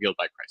only revealed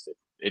by Christ.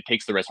 It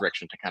takes the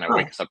resurrection to kind of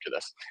wake us up to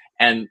this.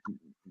 And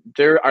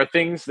there are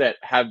things that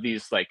have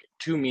these like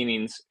two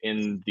meanings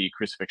in the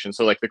crucifixion.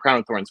 So like the crown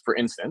of thorns, for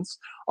instance,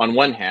 on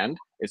one hand,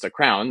 it's a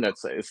crown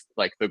that's it's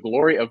like the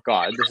glory of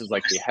God. This is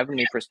like the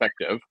heavenly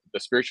perspective, the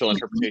spiritual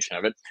interpretation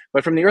of it.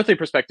 But from the earthly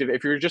perspective,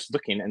 if you're just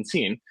looking and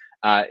seeing,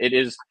 it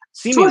is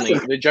seemingly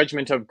the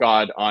judgment of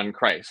God on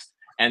Christ.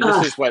 And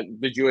this is what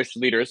the Jewish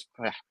leaders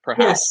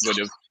perhaps would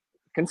have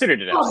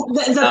considered it as.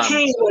 The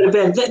pain would have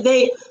been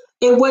they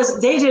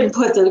didn't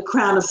put the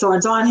crown of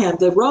thorns on him.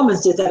 The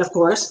Romans did that, of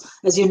course,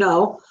 as you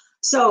know.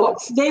 So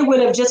they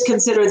would have just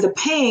considered the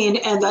pain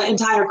and the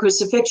entire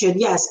crucifixion,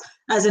 yes,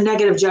 as a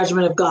negative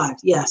judgment of God,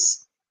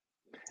 yes.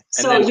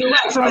 So you're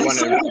right. From a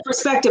historical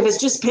perspective, it's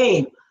just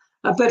pain.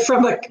 But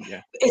from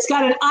it's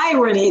got an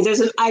irony. There's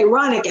an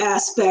ironic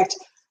aspect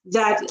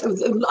that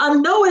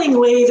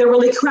unknowingly they're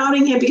really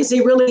crowning him because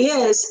he really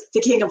is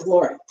the King of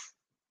Glory.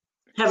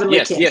 Heavenly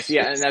King.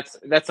 And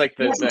that's like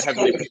the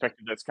heavenly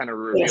perspective that's kind of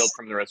revealed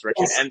from the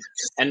resurrection.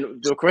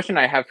 And the question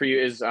I have for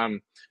you is,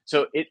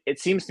 so it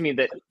seems to me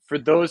that for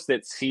those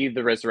that see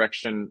the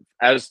resurrection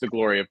as the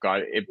glory of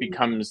God, it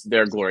becomes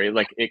their glory,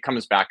 like it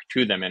comes back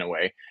to them in a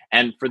way.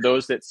 And for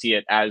those that see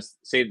it as,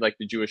 say, like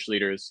the Jewish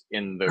leaders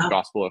in the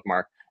Gospel of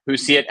Mark, who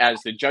see it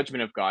as the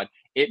judgment of God,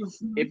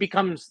 it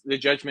becomes the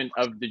judgment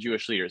of the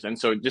Jewish leaders. And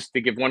so just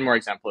to give one more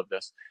example of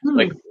this,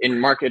 like in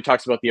Mark, it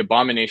talks about the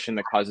abomination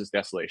that causes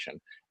desolation.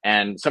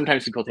 And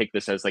sometimes people take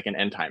this as like an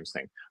end times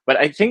thing. But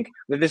I think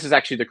that this is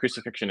actually the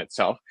crucifixion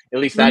itself. At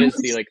least that is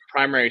the like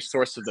primary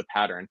source of the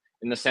pattern,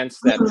 in the sense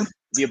that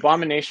the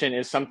abomination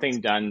is something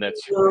done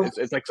that's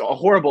it's like a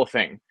horrible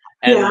thing.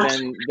 And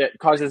then that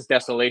causes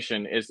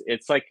desolation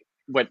it's like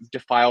what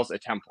defiles a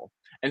temple.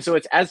 And so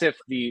it's as if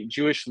the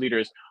Jewish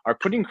leaders are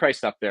putting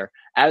Christ up there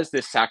as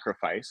this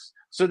sacrifice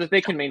so that they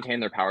can maintain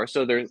their power.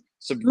 So they're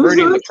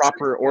subverting the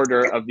proper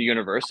order of the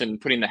universe and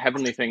putting the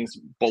heavenly things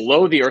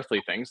below the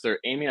earthly things. They're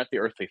aiming at the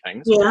earthly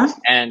things.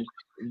 And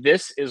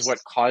this is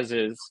what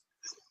causes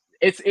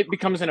it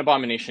becomes an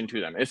abomination to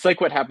them. It's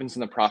like what happens in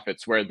the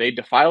prophets, where they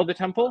defile the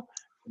temple,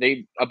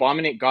 they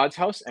abominate God's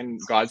house, and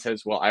God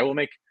says, well, I will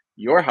make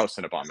your house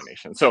an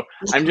abomination. So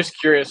I'm just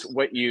curious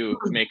what you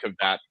make of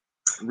that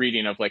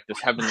reading of like this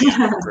heavenly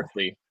and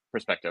earthly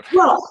perspective.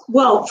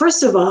 Well,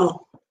 first of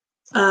all,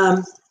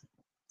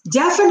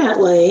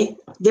 definitely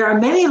there are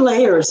many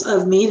layers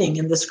of meaning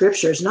in the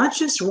scriptures, not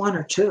just one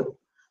or two.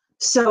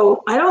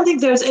 So I don't think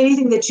there's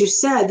anything that you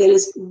said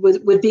that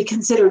would be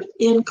considered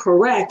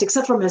incorrect,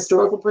 except from a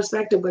historical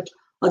perspective, which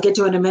I'll get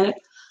to in a minute.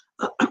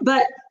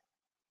 But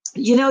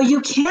you know,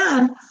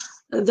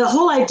 the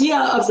whole idea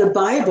of the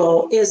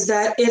Bible is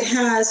that it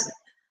has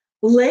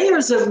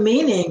layers of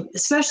meaning,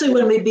 especially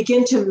when we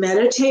begin to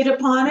meditate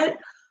upon it.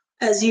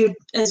 As you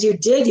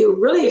did, you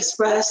really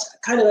expressed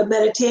kind of a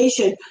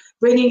meditation,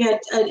 bringing it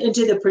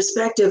into the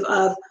perspective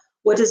of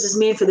what does this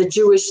mean for the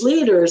Jewish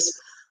leaders,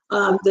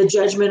 the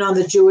judgment on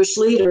the Jewish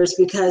leaders,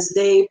 because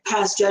they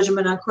passed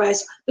judgment on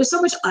Christ. There's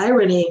so much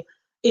irony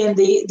in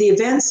the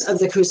events of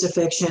the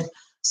crucifixion.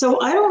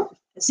 So I don't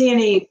see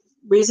any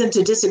reason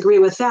to disagree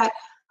with that.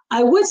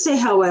 I would say,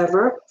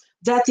 however,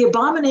 that the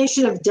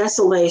abomination of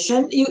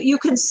desolation, you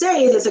can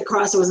say that the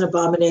cross was an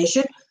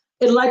abomination.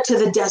 It led to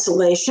the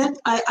desolation.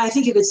 I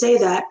think you could say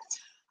that.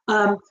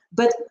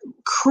 But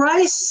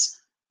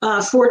Christ's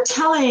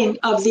foretelling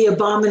of the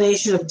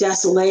abomination of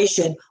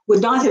desolation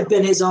would not have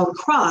been his own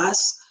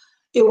cross.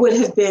 It would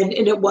have been,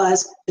 and it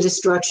was, the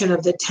destruction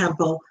of the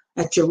temple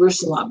at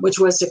Jerusalem, which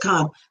was to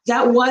come.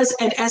 That was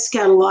an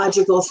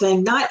eschatological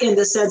thing, not in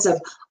the sense of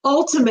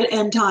ultimate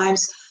end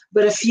times,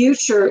 but a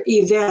future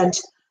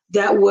event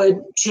that would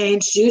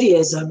change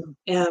Judaism,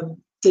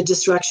 the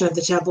destruction of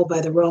the temple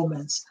by the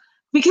Romans.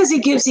 Because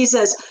he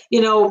says, you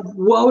know,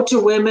 woe to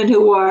women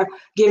who are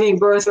giving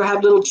birth or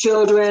have little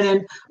children.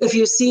 And if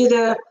you see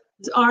the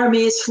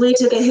armies, flee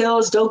to the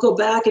hills, don't go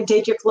back and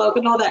take your cloak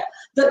and all that.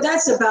 But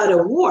that's about a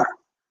war.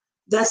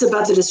 That's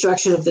about the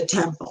destruction of the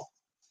temple.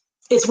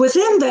 It's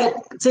within that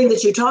thing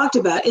that you talked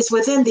about. It's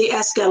within the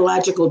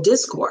eschatological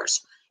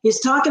discourse.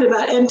 He's talking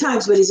about end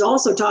times, but he's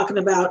also talking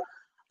about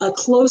a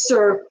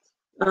closer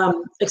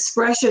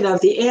expression of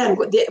the end,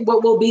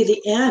 what will be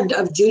the end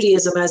of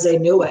Judaism as they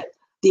knew it,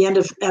 the end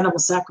of animal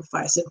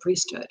sacrifice and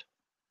priesthood.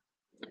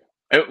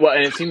 Well,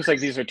 and it seems like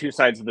these are two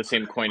sides of the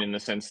same coin, in the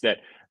sense that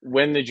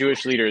when the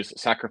Jewish leaders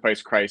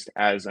sacrifice Christ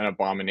as an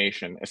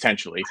abomination,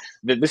 essentially,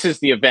 that this is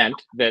the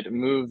event that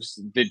moves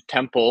the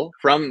temple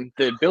from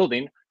the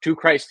building to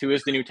Christ, who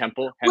is the new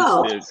temple, hence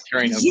the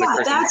tearing of the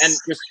curtain. And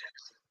just,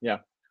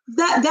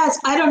 that's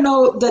I don't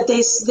know that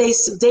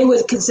they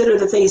would consider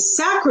that they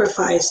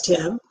sacrificed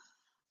him.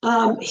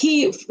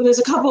 There's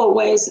a couple of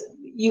ways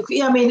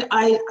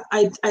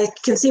I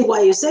can see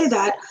why you say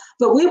that,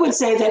 but we would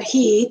say that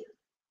he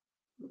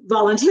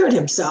volunteered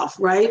himself,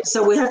 right?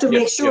 So we have to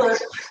make sure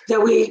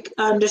that we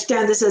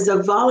understand this as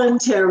a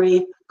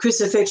voluntary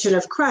crucifixion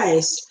of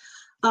Christ.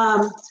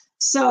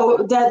 So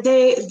did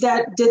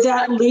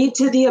that lead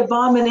to the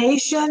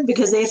abomination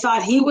because they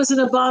thought he was an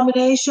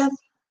abomination?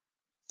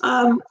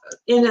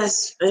 In a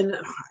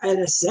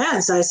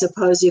sense, I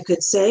suppose you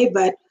could say,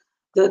 but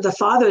the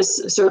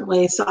fathers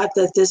certainly thought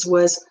that this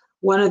was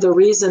one of the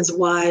reasons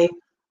why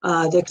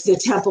the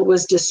temple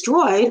was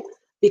destroyed,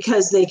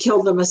 because they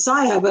killed the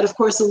Messiah. But of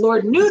course, the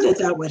Lord knew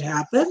that would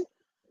happen.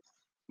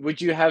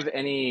 Would you have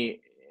any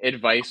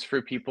advice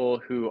for people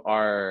who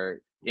are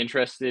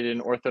interested in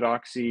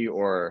Orthodoxy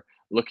or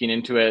looking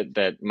into it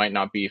that might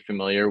not be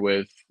familiar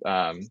with,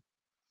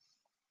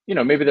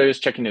 maybe they're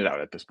just checking it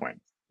out at this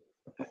point?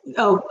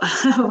 Oh,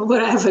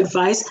 would I have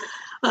advice?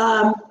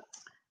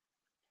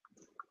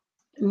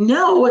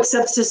 No,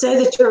 except to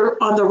say that you're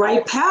on the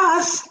right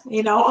path.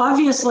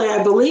 Obviously,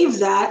 I believe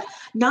that.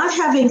 Not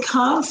having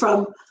come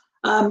from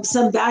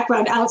some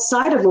background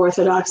outside of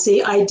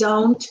Orthodoxy, I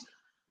don't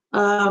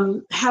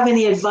have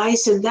any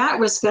advice in that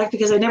respect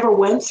because I never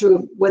went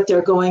through what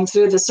they're going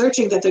through, the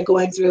searching that they're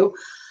going through.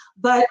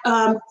 But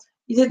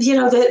you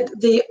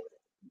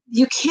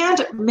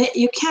can't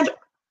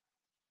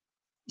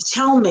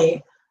tell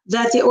me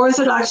that the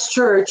Orthodox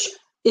Church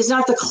is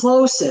not the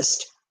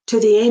closest to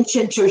the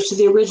ancient church, to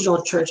the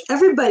original church.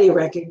 Everybody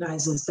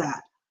recognizes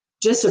that,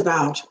 just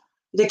about.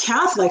 The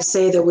Catholics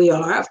say that we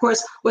are. Of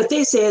course, what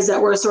they say is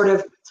that we're sort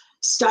of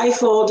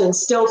stifled and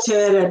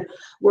stilted and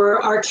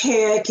we're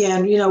archaic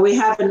and, we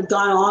haven't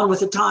gone on with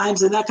the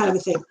times and that kind of a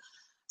thing.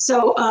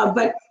 So,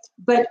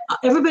 but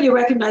everybody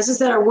recognizes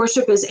that our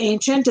worship is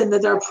ancient and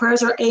that our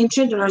prayers are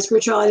ancient and our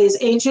spirituality is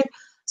ancient.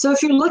 So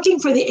if you're looking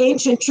for the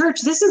ancient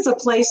church, this is the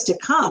place to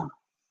come.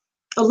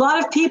 A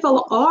lot of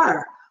people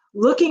are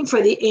looking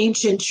for the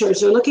ancient church.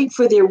 They're looking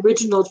for the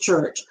original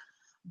church.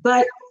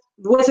 But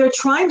what they're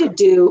trying to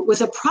do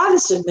with a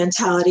Protestant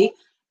mentality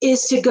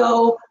is to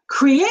go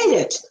create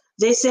it.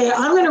 They say,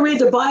 I'm going to read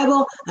the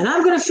Bible and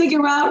I'm going to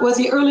figure out what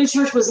the early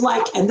church was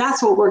like, and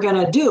that's what we're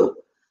going to do.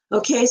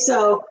 Okay,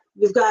 so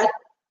we've got,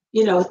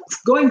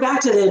 going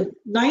back to the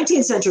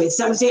 19th century,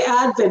 Seventh-day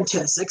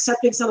Adventists,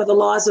 accepting some of the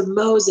laws of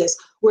Moses,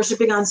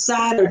 worshiping on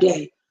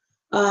Saturday,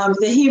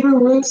 the Hebrew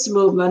Roots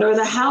movement or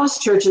the house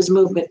churches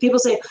movement. People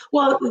say,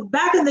 well,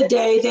 back in the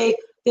day,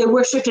 they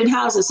worshiped in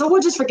houses, so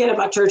we'll just forget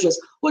about churches.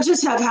 We'll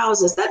just have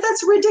houses.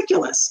 That's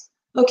ridiculous,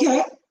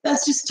 okay?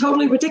 That's just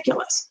totally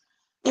ridiculous.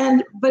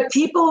 But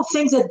people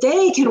think that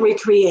they can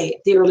recreate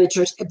the early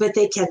church, but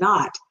they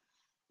cannot.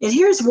 And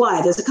here's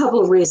why. There's a couple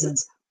of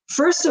reasons.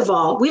 First of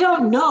all, we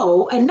don't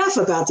know enough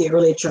about the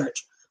early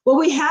church. What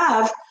we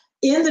have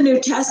in the New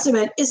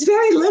Testament is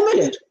very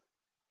limited.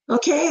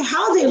 Okay,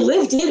 how they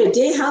lived day to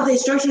day, how they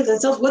structured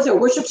themselves, what their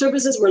worship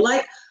services were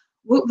like.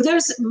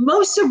 There's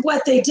most of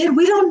what they did,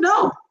 we don't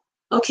know.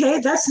 Okay,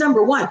 that's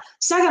number one.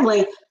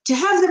 Secondly, to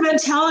have the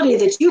mentality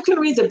that you can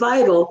read the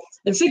Bible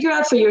and figure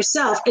out for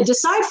yourself and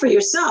decide for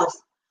yourself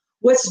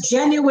what's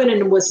genuine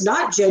and what's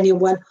not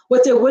genuine,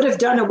 what they would have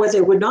done and what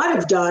they would not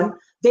have done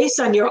based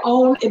on your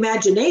own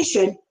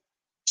imagination,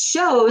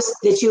 shows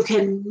that you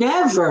can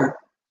never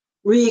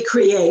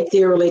recreate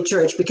the early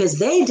church because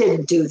they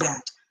didn't do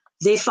that.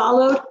 They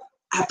followed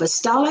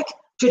apostolic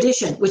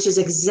tradition, which is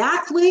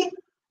exactly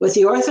what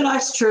the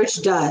Orthodox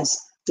Church does.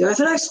 The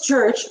Orthodox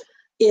Church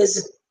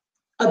is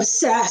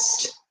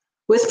obsessed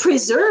with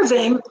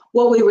preserving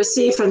what we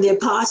received from the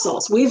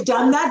apostles. We've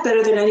done that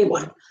better than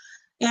anyone.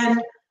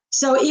 And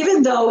so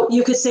even though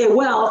you could say,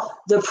 well,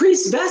 the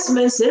priest's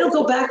vestments, they don't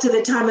go back to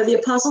the time of the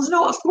apostles.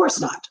 No, of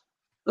course not.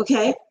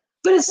 Okay,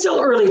 but it's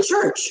still early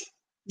church.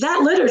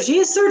 That liturgy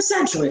is 3rd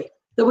century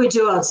that we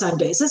do on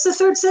Sundays. It's the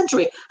 3rd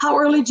century. How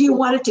early do you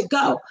want it to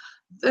go?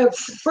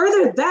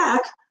 Further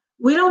back,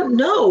 we don't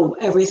know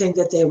everything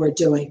that they were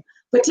doing.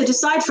 But to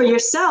decide for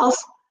yourself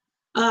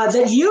that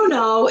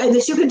and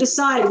that you can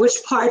decide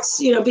which parts,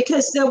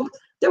 because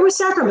there were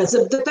sacraments.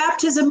 The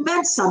baptism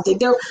meant something.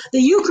 The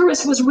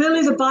Eucharist was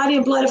really the body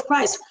and blood of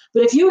Christ.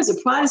 But if you as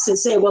a Protestant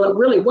say, well, it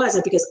really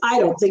wasn't because I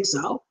don't think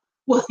so,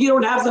 well, you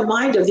don't have the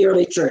mind of the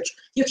early church.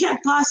 You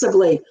can't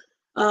possibly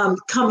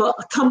come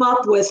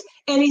up with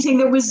anything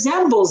that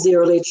resembles the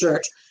early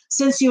church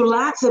since you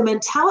lack the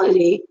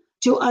mentality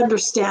to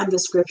understand the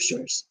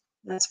scriptures.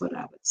 That's what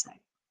I would say.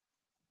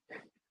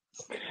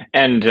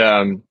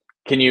 And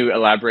can you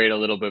elaborate a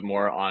little bit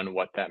more on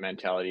what that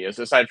mentality is,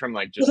 aside from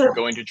just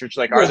going to church?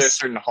 Are there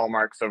certain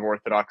hallmarks of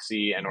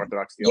Orthodoxy and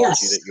Orthodox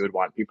theology that you would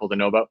want people to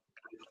know about?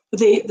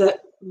 The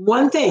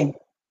one thing,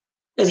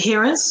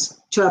 adherence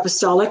to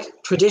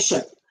apostolic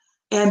tradition.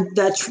 And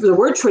the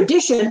word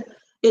tradition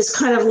is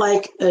kind of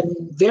like a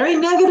very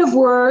negative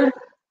word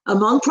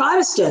among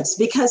Protestants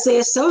because they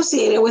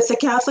associate it with the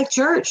Catholic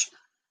Church.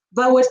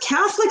 But what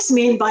Catholics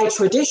mean by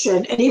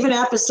tradition and even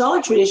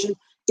apostolic tradition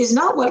is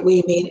not what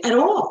we mean at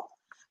all.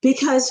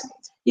 Because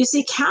you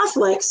see,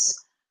 Catholics,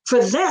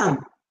 for them,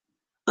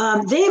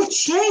 they've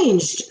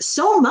changed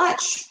so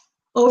much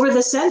over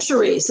the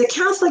centuries. The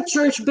Catholic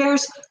Church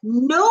bears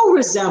no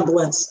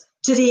resemblance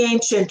to the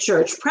ancient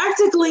church,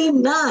 practically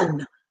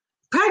none.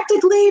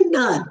 Practically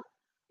none.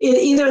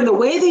 Either in the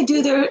way they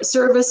do their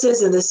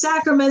services and the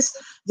sacraments,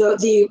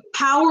 the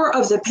power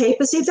of the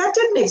papacy, that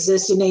didn't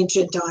exist in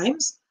ancient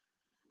times.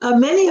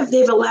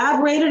 They've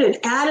elaborated and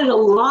added a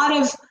lot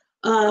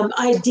of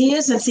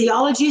ideas and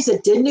theologies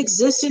that didn't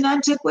exist in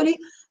antiquity.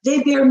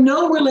 They bear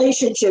no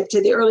relationship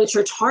to the early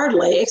church,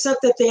 hardly,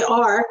 except that they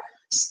are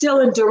still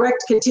in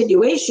direct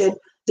continuation.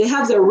 They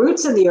have their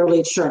roots in the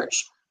early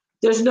church.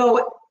 There's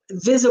no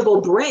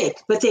visible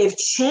break, but they've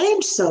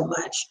changed so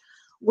much,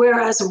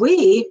 whereas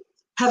we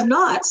have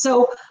not.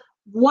 So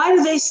why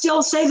do they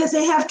still say that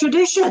they have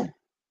tradition?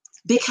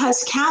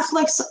 Because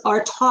Catholics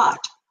are taught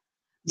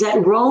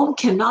that Rome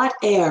cannot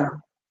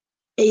err,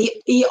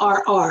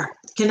 ERR,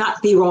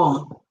 cannot be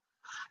wrong.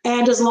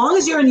 And as long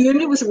as you're in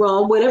union with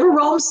Rome, whatever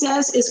Rome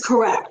says is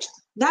correct.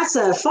 That's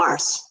a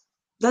farce.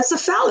 That's a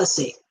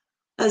fallacy.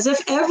 As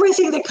if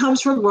everything that comes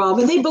from Rome,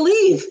 and they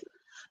believe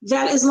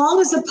that as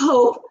long as the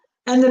Pope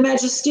and the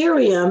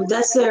magisterium,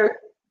 that's their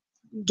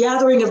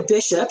gathering of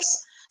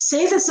bishops,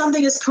 say that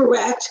something is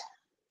correct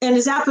and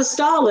is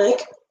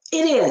apostolic,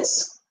 it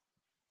is.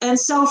 And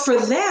so for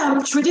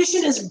them,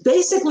 tradition is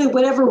basically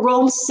whatever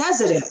Rome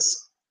says it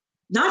is,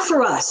 not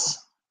for us.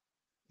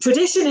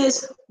 Tradition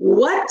is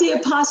what the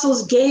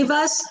apostles gave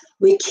us.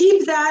 We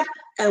keep that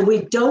and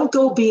we don't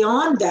go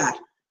beyond that,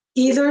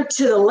 either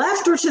to the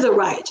left or to the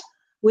right.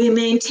 We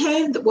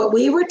maintain what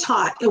we were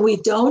taught and we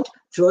don't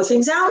throw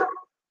things out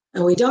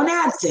and we don't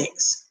add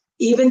things.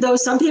 Even though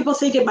some people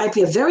think it might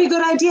be a very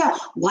good idea.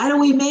 Why don't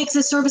we make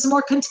the service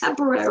more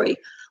contemporary?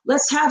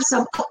 Let's have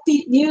some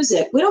upbeat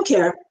music. We don't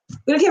care.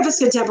 We don't care if it's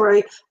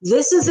contemporary.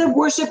 This is the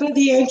worship of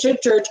the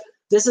ancient church.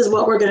 This is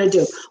what we're going to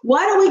do.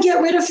 Why don't we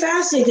get rid of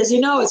fasting? Because,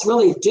 it's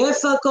really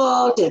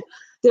difficult and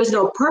there's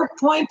no perk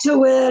point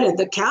to it. And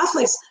the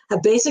Catholics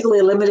have basically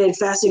eliminated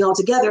fasting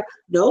altogether.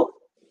 No,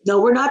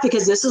 we're not,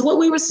 because this is what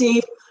we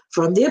received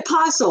from the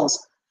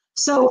apostles.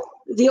 So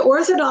the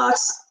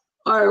Orthodox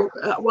are,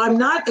 I'm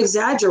not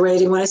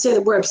exaggerating when I say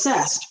that we're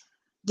obsessed.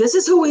 This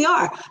is who we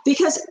are.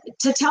 Because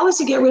to tell us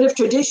to get rid of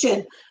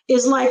tradition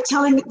is like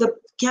telling the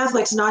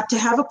Catholics not to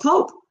have a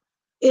pope.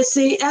 It's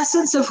the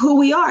essence of who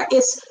we are.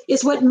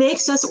 It's what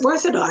makes us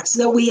Orthodox,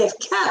 that we have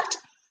kept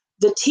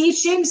the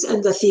teachings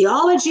and the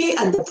theology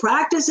and the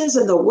practices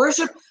and the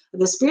worship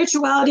and the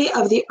spirituality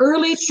of the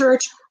early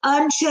church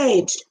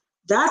unchanged.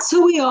 That's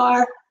who we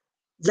are.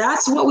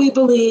 That's what we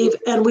believe,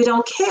 and we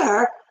don't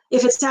care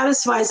if it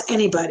satisfies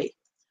anybody.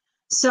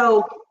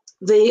 So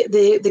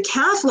the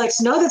Catholics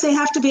know that they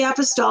have to be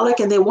apostolic,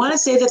 and they want to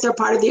say that they're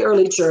part of the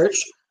early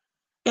church.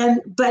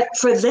 But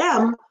for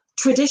them,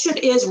 tradition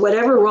is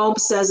whatever Rome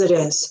says it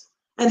is.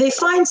 And they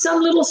find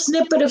some little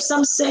snippet of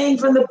some saying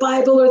from the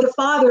Bible or the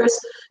Fathers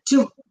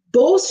to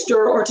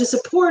bolster or to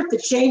support the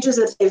changes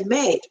that they've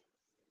made.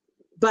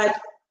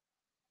 But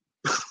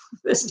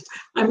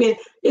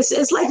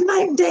it's like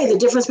night and day, the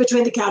difference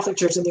between the Catholic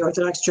Church and the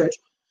Orthodox Church.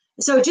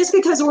 So just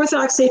because the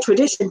Orthodox say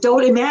tradition,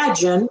 don't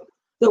imagine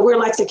that we're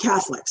like the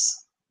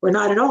Catholics. We're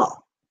not at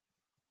all.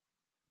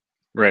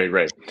 Right.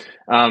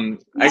 I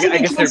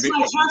guess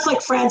my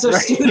Catholic friends or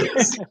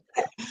students.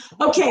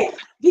 Okay,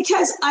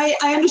 because I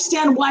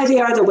understand why they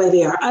are the way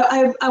they are.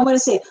 I want to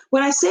say,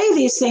 when I say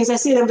these things, I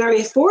say them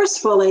very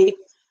forcefully,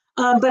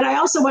 but I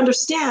also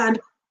understand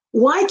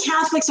why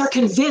Catholics are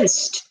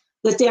convinced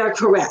that they are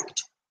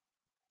correct.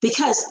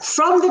 Because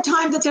from the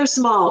time that they're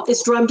small,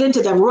 it's drummed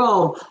into them,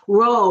 Rome.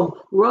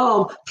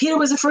 Peter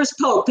was the first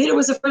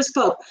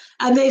pope.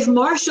 And they've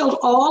marshaled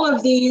all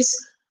of these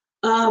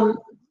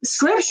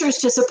scriptures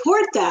to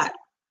support that.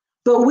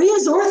 But we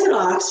as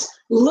Orthodox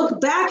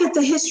look back at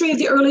the history of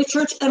the early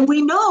church, and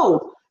we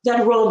know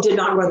that Rome did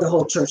not run the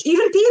whole church.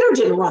 Even Peter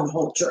didn't run the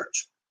whole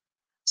church.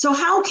 So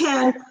how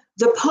can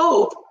the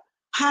Pope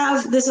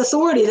have this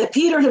authority that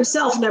Peter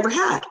himself never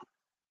had?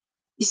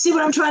 You see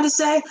what I'm trying to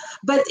say?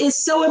 But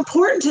it's so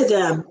important to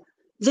them.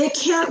 They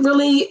can't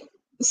really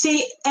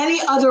see any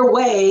other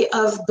way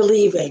of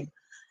believing.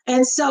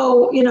 And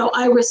so,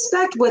 I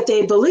respect what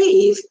they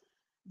believe,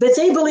 but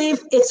they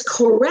believe it's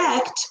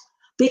correct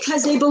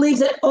because they believe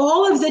that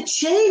all of the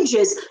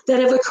changes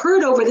that have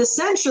occurred over the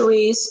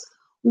centuries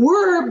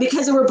were,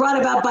 because they were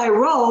brought about by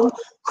Rome,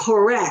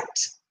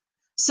 correct.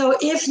 So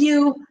if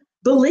you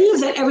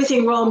believe that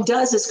everything Rome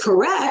does is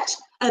correct,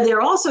 and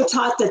they're also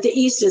taught that the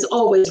East is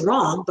always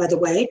wrong, by the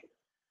way,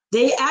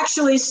 they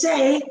actually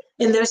say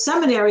in their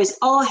seminaries,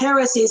 all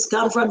heresies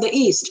come from the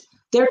East.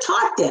 They're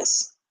taught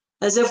this,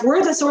 as if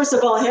we're the source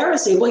of all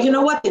heresy. Well, you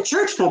know what? The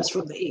church comes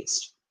from the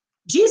East.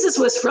 Jesus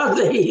was from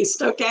the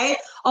East, okay?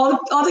 All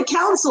the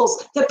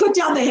councils that put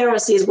down the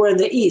heresies were in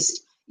the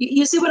East.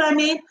 You see what I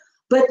mean?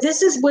 But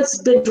this is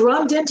what's been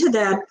drummed into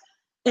them,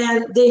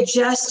 and they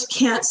just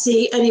can't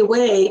see any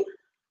way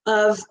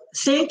of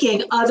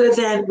thinking other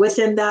than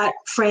within that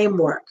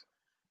framework.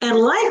 And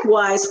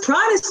likewise,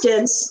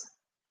 Protestants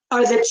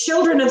are the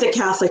children of the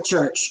Catholic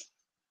Church.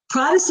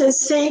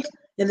 Protestants think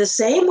in the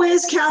same way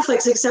as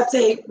Catholics, except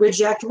they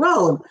reject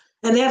Rome,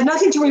 and they have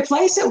nothing to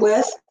replace it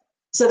with.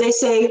 So they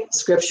say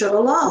Scripture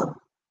alone.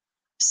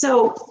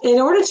 So in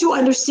order to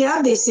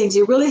understand these things,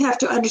 you really have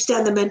to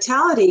understand the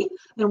mentality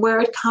and where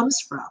it comes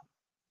from.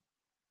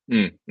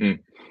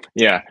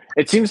 Yeah,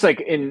 it seems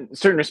like in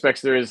certain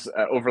respects there is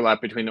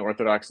overlap between the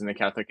Orthodox and the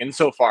Catholic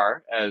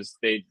insofar as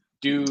they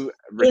do In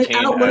retain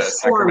outward a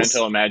forms,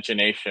 sacramental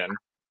imagination.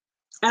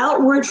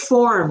 outward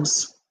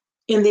forms,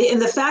 in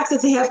the fact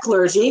that they have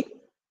clergy,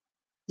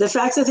 the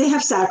fact that they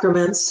have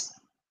sacraments,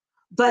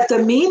 but the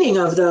meaning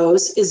of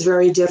those is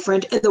very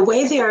different, and the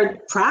way they are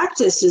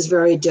practiced is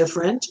very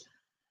different.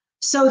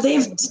 So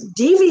they've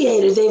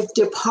deviated, they've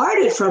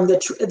departed from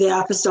the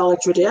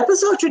apostolic tradition. The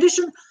apostolic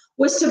tradition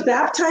was to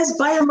baptize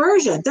by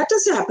immersion. That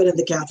doesn't happen in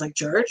the Catholic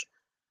Church.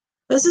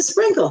 It's a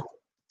sprinkle.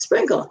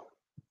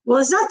 Well,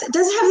 it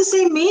doesn't have the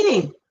same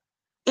meaning.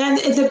 And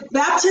the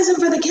baptism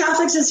for the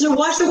Catholics is to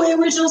wash away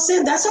original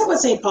sin. That's not what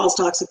St. Paul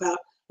talks about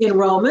in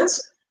Romans.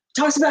 It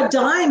talks about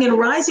dying and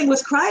rising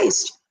with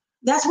Christ.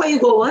 That's why you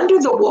go under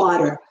the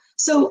water.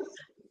 So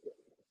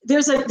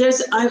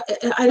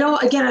I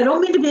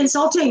don't mean to be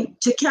insulting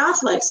to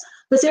Catholics,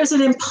 but there's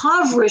an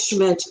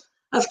impoverishment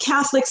of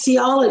Catholic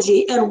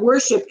theology and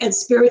worship and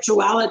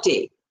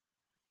spirituality.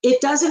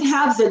 It doesn't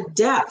have the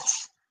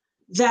depth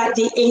that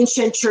the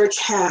ancient church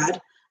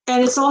had.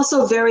 And it's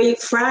also very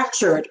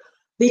fractured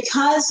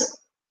because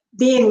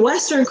being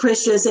Western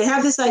Christians, they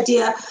have this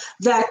idea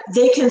that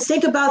they can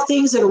think about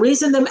things and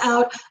reason them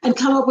out and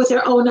come up with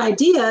their own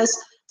ideas.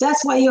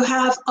 That's why you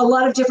have a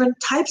lot of different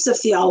types of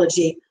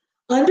theology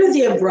under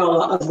the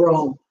umbrella of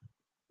Rome.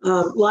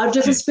 A lot of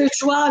different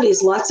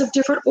spiritualities, lots of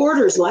different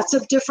orders, lots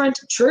of different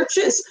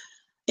churches,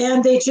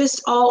 and they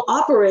just all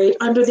operate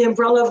under the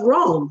umbrella of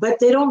Rome, but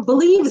they don't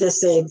believe the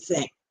same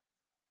thing.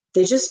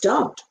 They just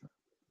don't.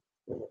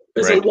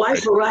 There's a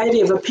wide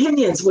variety of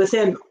opinions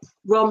within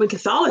Roman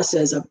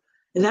Catholicism,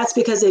 and that's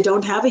because they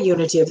don't have a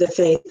unity of the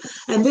faith.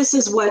 And this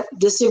is what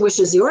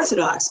distinguishes the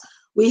Orthodox.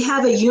 We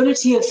have a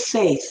unity of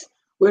faith.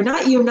 We're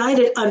not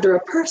united under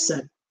a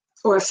person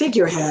or a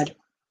figurehead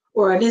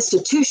or an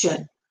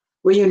institution.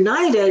 We're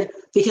united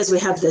because we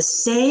have the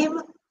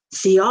same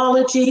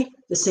theology,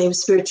 the same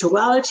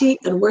spirituality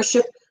and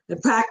worship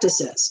and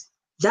practices.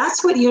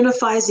 That's what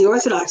unifies the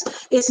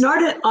Orthodox. It's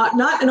not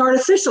an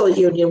artificial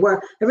union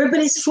where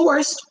everybody's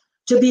forced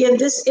to be in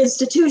this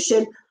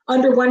institution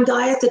under one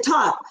guy at the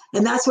top,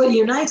 and that's what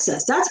unites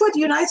us. That's what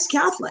unites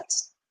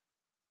Catholics.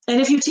 And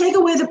if you take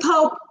away the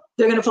Pope,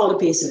 they're going to fall to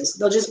pieces.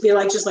 They'll just be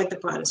just like the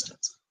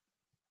Protestants.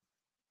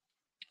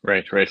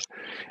 Right.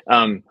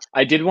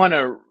 I did want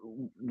to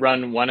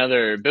run one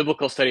other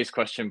biblical studies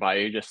question by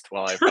you just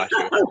while I've got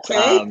you.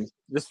 Okay.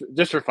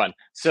 Just for fun.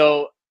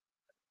 So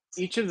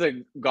each of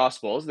the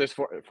Gospels, there's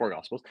four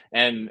Gospels,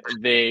 and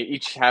they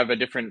each have a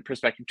different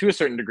perspective to a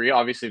certain degree.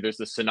 Obviously, there's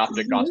the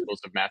synoptic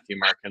Gospels of Matthew,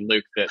 Mark, and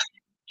Luke that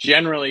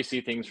generally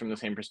see things from the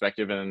same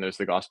perspective, and then there's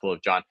the Gospel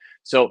of John.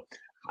 So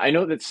I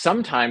know that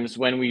sometimes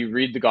when we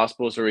read the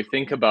Gospels or we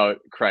think about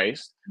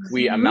Christ,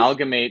 we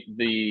amalgamate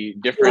the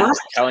different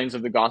tellings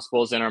of the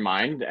Gospels in our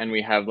mind, and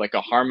we have like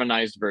a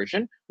harmonized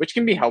version, which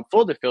can be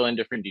helpful to fill in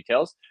different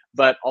details,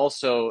 but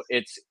also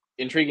it's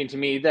intriguing to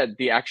me that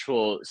the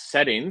actual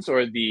settings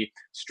or the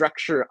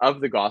structure of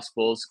the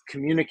Gospels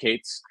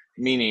communicates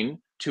meaning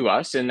to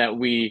us, and that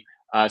we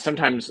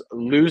sometimes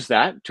lose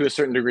that to a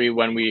certain degree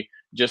when we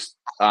just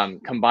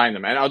combine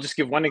them. And I'll just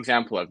give one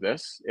example of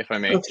this, if I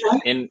may.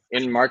 Okay.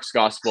 In Mark's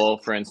Gospel,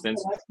 for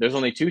instance, there's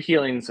only 2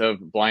 healings of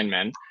blind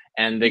men,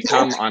 and they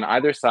come on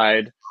either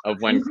side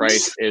of when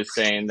Christ is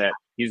saying that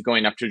he's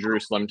going up to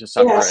Jerusalem to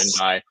suffer and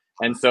die.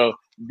 And so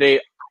they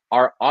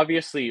are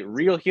obviously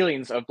real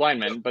healings of blind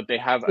men, but they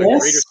have a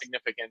greater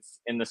significance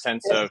in the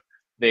sense of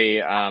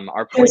they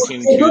are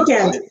pointing They to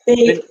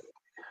bookend.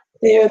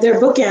 They're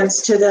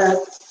bookends to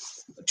the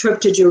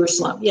trip to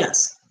Jerusalem.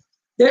 Yes,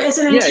 there is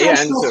an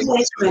intentional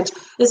placement.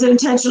 There's an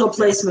intentional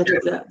placement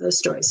of the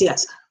stories.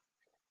 Yes.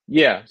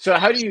 Yeah. So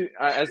how do you,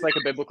 as like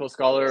a biblical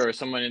scholar or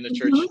someone in the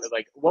church,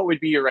 like what would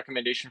be your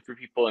recommendation for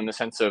people in the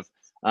sense of,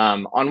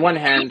 on one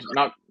hand,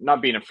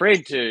 not being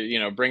afraid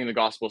to, bring the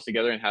Gospels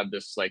together and have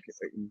this like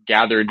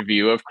gathered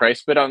view of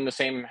Christ, but on the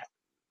same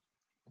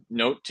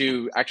note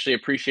to actually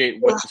appreciate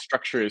what the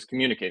structure is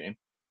communicating?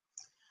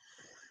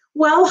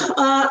 Well,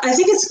 I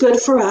think it's good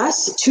for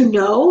us to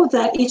know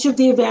that each of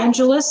the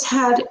evangelists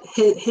had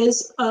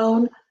his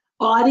own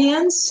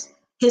audience,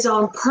 his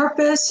own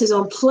purpose, his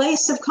own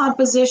place of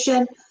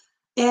composition,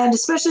 and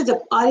especially the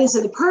audience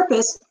and the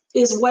purpose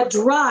is what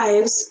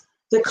drives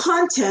the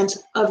content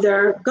of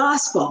their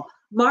gospel.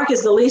 Mark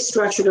is the least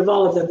structured of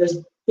all of them. There's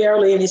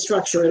barely any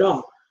structure at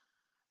all.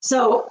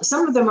 So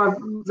some of them are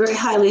very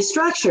highly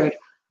structured,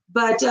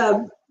 but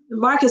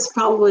Mark is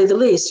probably the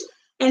least.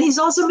 And he's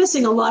also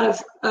missing a lot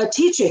of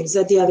teachings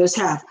that the others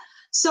have.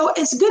 So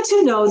it's good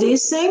to know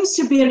these things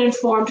to be an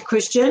informed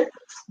Christian,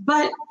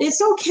 but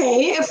it's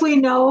okay if we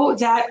know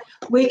that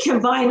we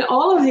combine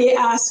all of the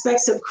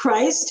aspects of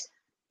Christ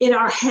in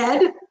our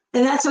head,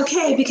 and that's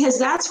okay because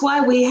that's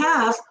why we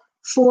have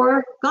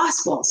 4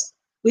 Gospels.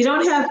 We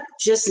don't have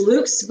just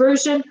Luke's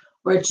version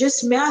or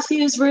just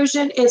Matthew's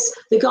version. It's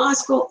the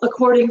Gospel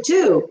according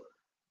to.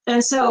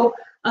 And so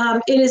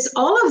It is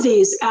all of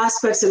these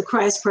aspects of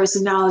Christ's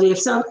personality.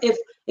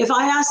 If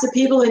I ask the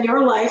people in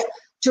your life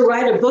to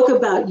write a book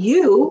about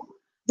you,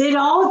 they'd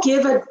all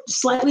give a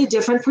slightly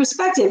different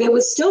perspective. It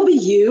would still be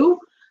you.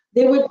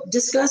 They would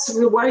discuss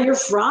where you're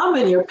from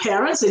and your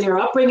parents and your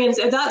upbringing.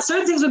 And that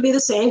certain things would be the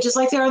same, just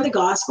like they are in the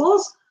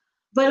Gospels.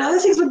 But other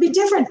things would be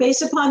different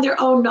based upon their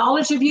own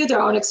knowledge of you,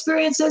 their own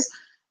experiences,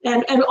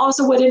 and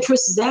also what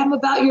interests them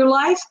about your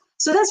life.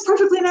 So that's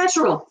perfectly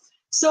natural.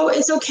 So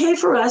it's okay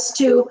for us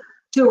to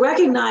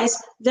recognize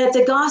that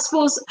the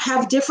Gospels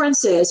have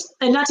differences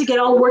and not to get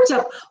all worked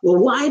up. Well,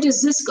 why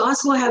does this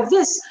Gospel have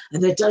this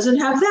and it doesn't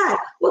have that?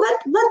 Well,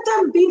 let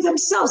them be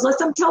themselves. Let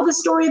them tell the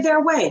story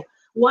their way.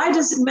 Why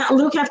does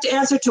Luke have to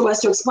answer to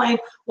us to explain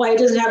why he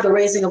doesn't have the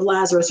raising of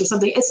Lazarus or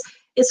something?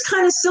 It's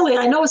kind of silly.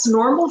 I know it's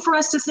normal for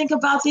us to think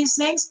about these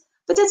things,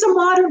 but that's a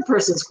modern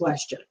person's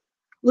question.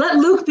 Let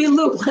Luke be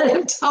Luke. Let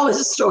him tell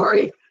his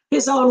story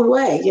his own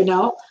way,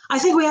 I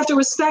think we have to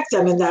respect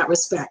them in that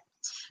respect.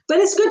 But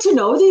it's good to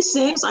know these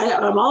things.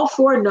 I'm all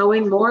for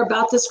knowing more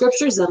about the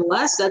scriptures than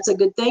less. That's a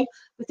good thing.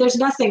 But there's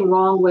nothing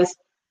wrong with,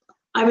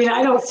 I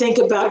don't think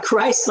about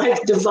Christ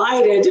like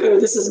divided. Oh,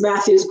 this is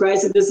Matthew's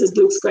Christ, and this is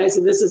Luke's Christ,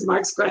 and this is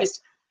Mark's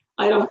Christ.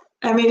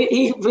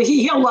 He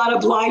healed a lot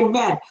of blind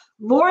men.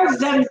 More of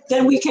them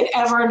than we can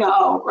ever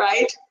know,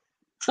 right?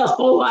 A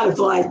whole lot of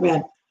blind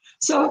men.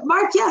 So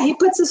Mark, he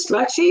puts a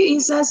structure. He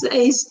says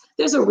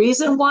there's a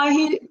reason why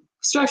he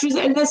structures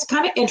it. And that's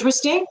kind of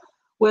interesting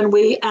when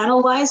we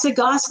analyze the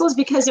Gospels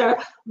because they're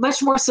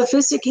much more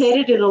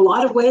sophisticated in a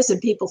lot of ways than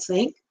people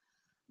think.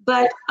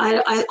 But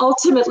I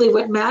ultimately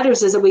what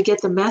matters is that we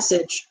get the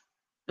message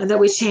and that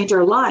we change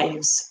our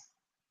lives.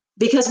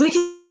 Because we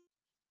can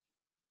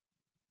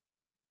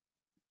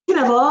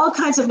have all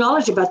kinds of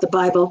knowledge about the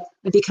Bible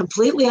and be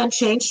completely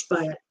unchanged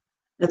by it.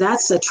 And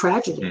that's a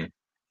tragedy.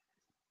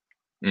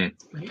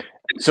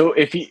 So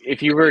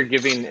if you were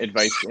giving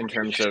advice in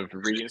terms of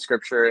reading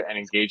scripture and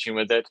engaging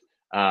with it,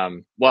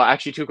 well,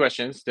 actually two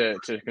questions to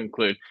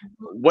conclude.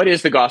 What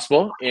is the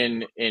gospel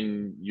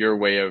in your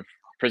way of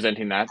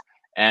presenting that?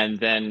 And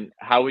then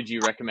how would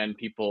you recommend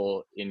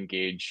people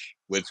engage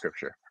with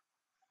scripture?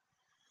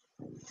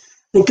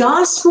 The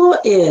gospel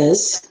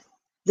is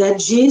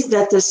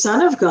that the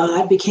Son of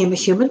God became a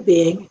human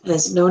being,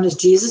 as known as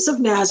Jesus of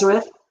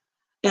Nazareth,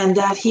 and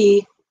that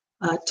he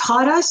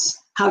taught us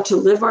how to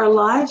live our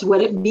lives,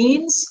 what it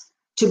means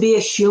to be a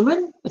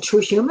human, a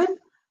true human,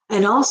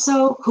 and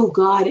also who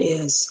God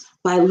is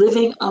by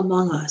living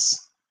among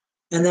us.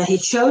 And that he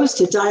chose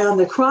to die on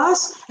the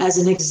cross as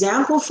an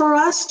example for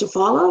us to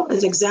follow,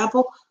 as an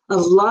example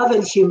of love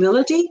and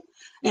humility.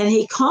 And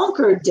he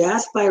conquered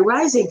death by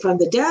rising from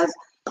the dead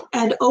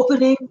and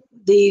opening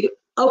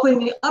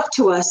up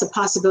to us the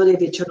possibility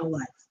of eternal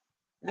life.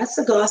 That's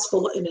the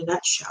gospel in a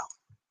nutshell.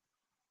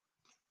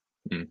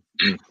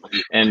 Mm-hmm.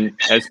 And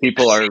as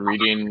people are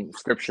reading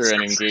scripture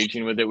and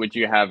engaging with it, would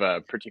you have a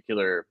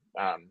particular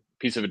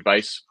piece of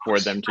advice for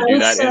them to do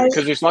that?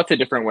 Because there's lots of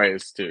different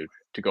ways to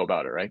go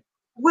about it, right?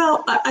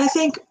 Well, I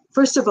think,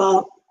 first of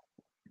all,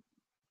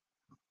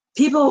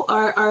 people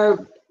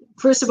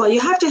first of all, you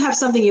have to have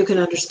something you can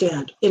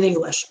understand in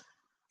English.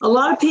 A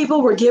lot of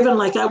people were given,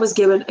 like I was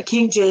given, a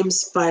King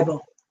James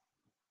Bible.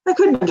 I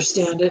couldn't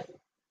understand it.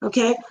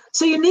 Okay,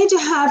 so you need to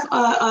have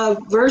a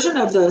version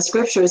of the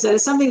scriptures that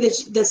is something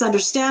that's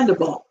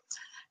understandable.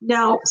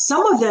 Now,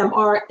 some of them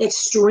are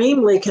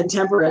extremely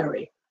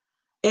contemporary,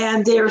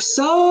 and they're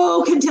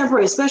so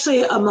contemporary,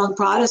 especially among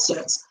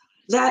Protestants,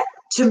 that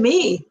to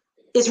me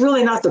is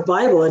really not the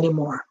Bible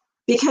anymore,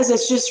 because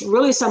it's just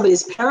really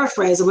somebody's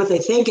paraphrase of what they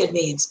think it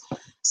means.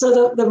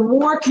 So the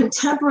more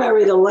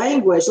contemporary the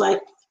language, like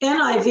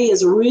NIV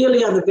is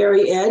really on the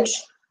very edge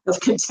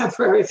of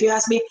contemporary, if you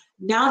ask me.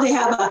 Now they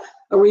have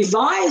a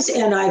revised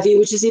NIV,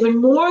 which is even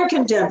more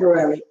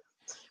contemporary.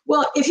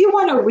 Well, if you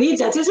want to read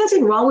that, there's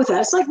nothing wrong with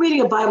that. It's like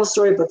reading a Bible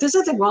storybook. There's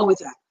nothing wrong with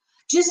that.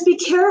 Just be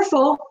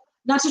careful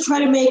not to try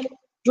to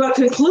draw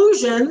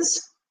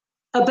conclusions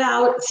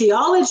about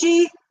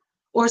theology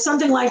or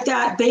something like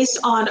that based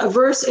on a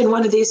verse in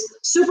one of these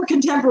super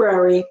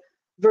contemporary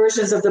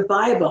versions of the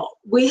Bible.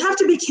 We have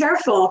to be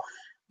careful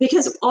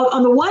because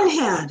on the one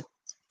hand,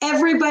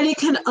 everybody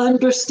can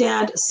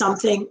understand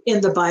something in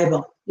the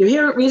Bible.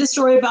 You read a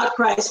story about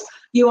Christ,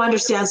 you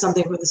understand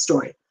something from the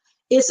story.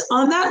 It's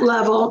on that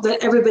level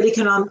that everybody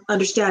can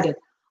understand it.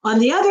 On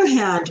the other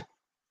hand,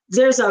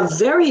 there's a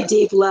very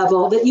deep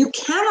level that you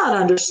cannot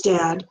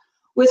understand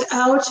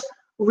without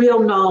real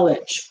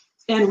knowledge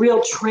and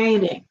real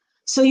training.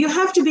 So you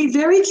have to be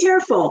very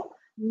careful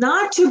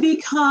not to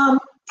become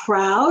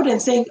proud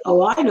and think,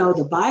 oh, I know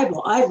the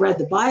Bible. I've read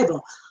the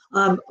Bible.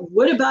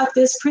 What about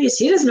this priest?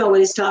 He doesn't know what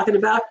he's talking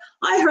about.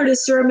 I heard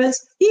his sermons.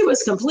 He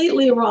was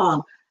completely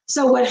wrong.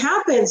 So what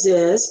happens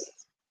is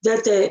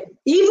that the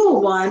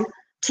evil one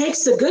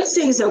takes the good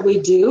things that we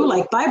do,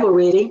 like Bible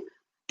reading,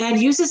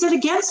 and uses it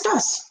against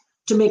us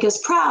to make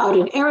us proud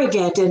and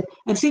arrogant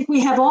and think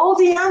we have all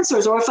the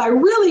answers. Or if I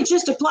really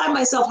just apply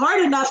myself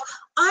hard enough,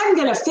 I'm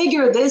going to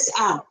figure this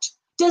out.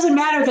 Doesn't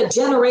matter that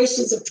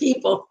generations of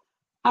people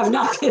have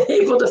not been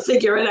able to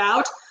figure it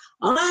out.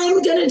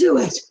 I'm going to do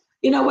it.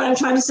 You know what I'm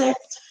trying to say?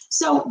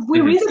 So we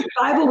Mhm. read the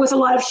Bible with a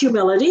lot of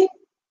humility.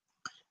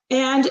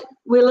 And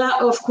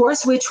of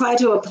course, we try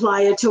to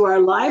apply it to our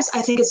lives.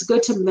 I think it's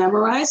good to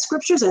memorize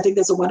scriptures. I think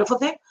that's a wonderful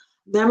thing.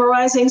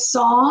 Memorizing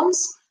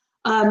Psalms,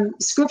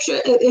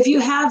 scripture.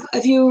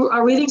 If you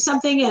are reading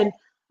something and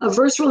a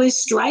verse really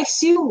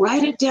strikes you,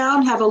 write it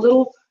down. Have a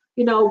little,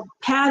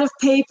 pad of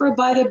paper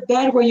by the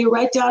bed where you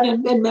write down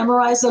and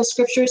memorize those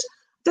scriptures.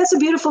 That's a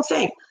beautiful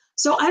thing.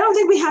 So I don't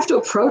think we have to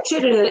approach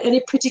it in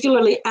any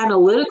particularly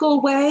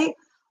analytical way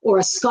or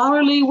a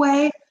scholarly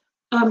way.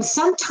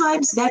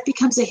 Sometimes that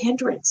becomes a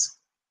hindrance.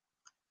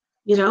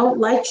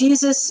 Like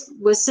Jesus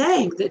was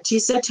saying, that he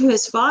said to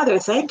his Father,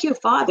 "Thank you,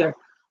 Father,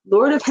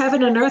 Lord of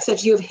heaven and earth,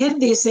 that you have hidden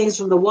these things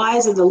from the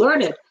wise and the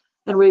learned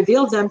and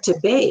revealed them to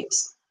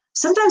babes."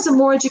 Sometimes the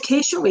more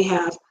education we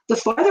have, the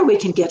farther we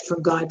can get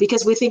from God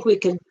because we think we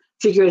can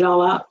figure it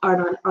all out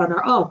on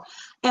our own.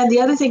 And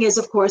the other thing is,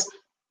 of course,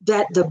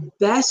 that the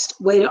best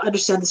way to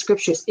understand the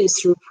scriptures is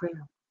through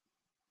prayer.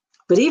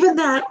 But even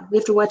that, we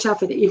have to watch out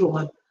for the evil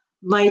one,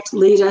 might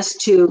lead us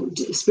to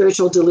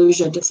spiritual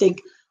delusion, to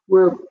think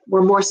we're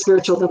more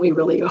spiritual than we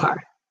really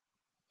are.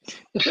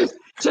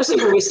 Especially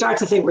when we start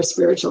to think we're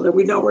spiritual, that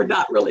we know we're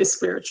not really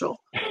spiritual.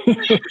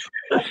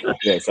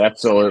 Yes,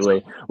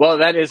 absolutely. Well,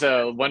 that is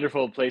a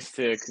wonderful place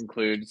to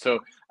conclude. So,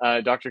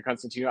 Dr.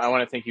 Constantino, I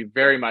want to thank you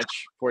very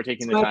much for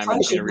taking It's the my time.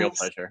 It's been pleasure, a real Max.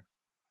 pleasure.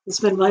 It's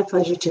been my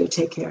pleasure too.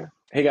 Take care.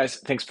 Hey guys,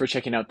 thanks for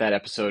checking out that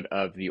episode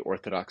of the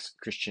Orthodox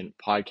Christian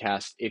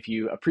Podcast. If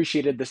you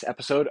appreciated this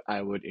episode,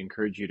 I would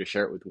encourage you to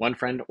share it with one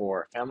friend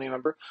or family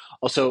member.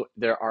 Also,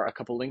 there are a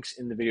couple links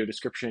in the video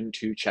description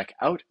to check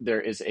out.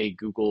 There is a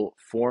Google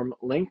form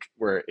link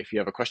where if you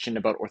have a question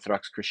about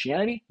Orthodox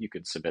Christianity, you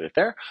can submit it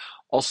there.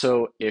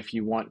 Also, if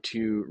you want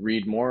to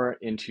read more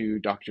into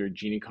Dr.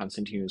 Jeannie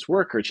Constantinu's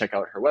work or check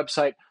out her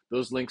website,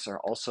 those links are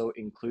also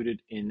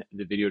included in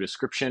the video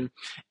description.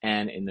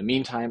 And in the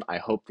meantime, I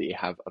hope that you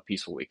have a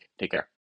peaceful week. Take care.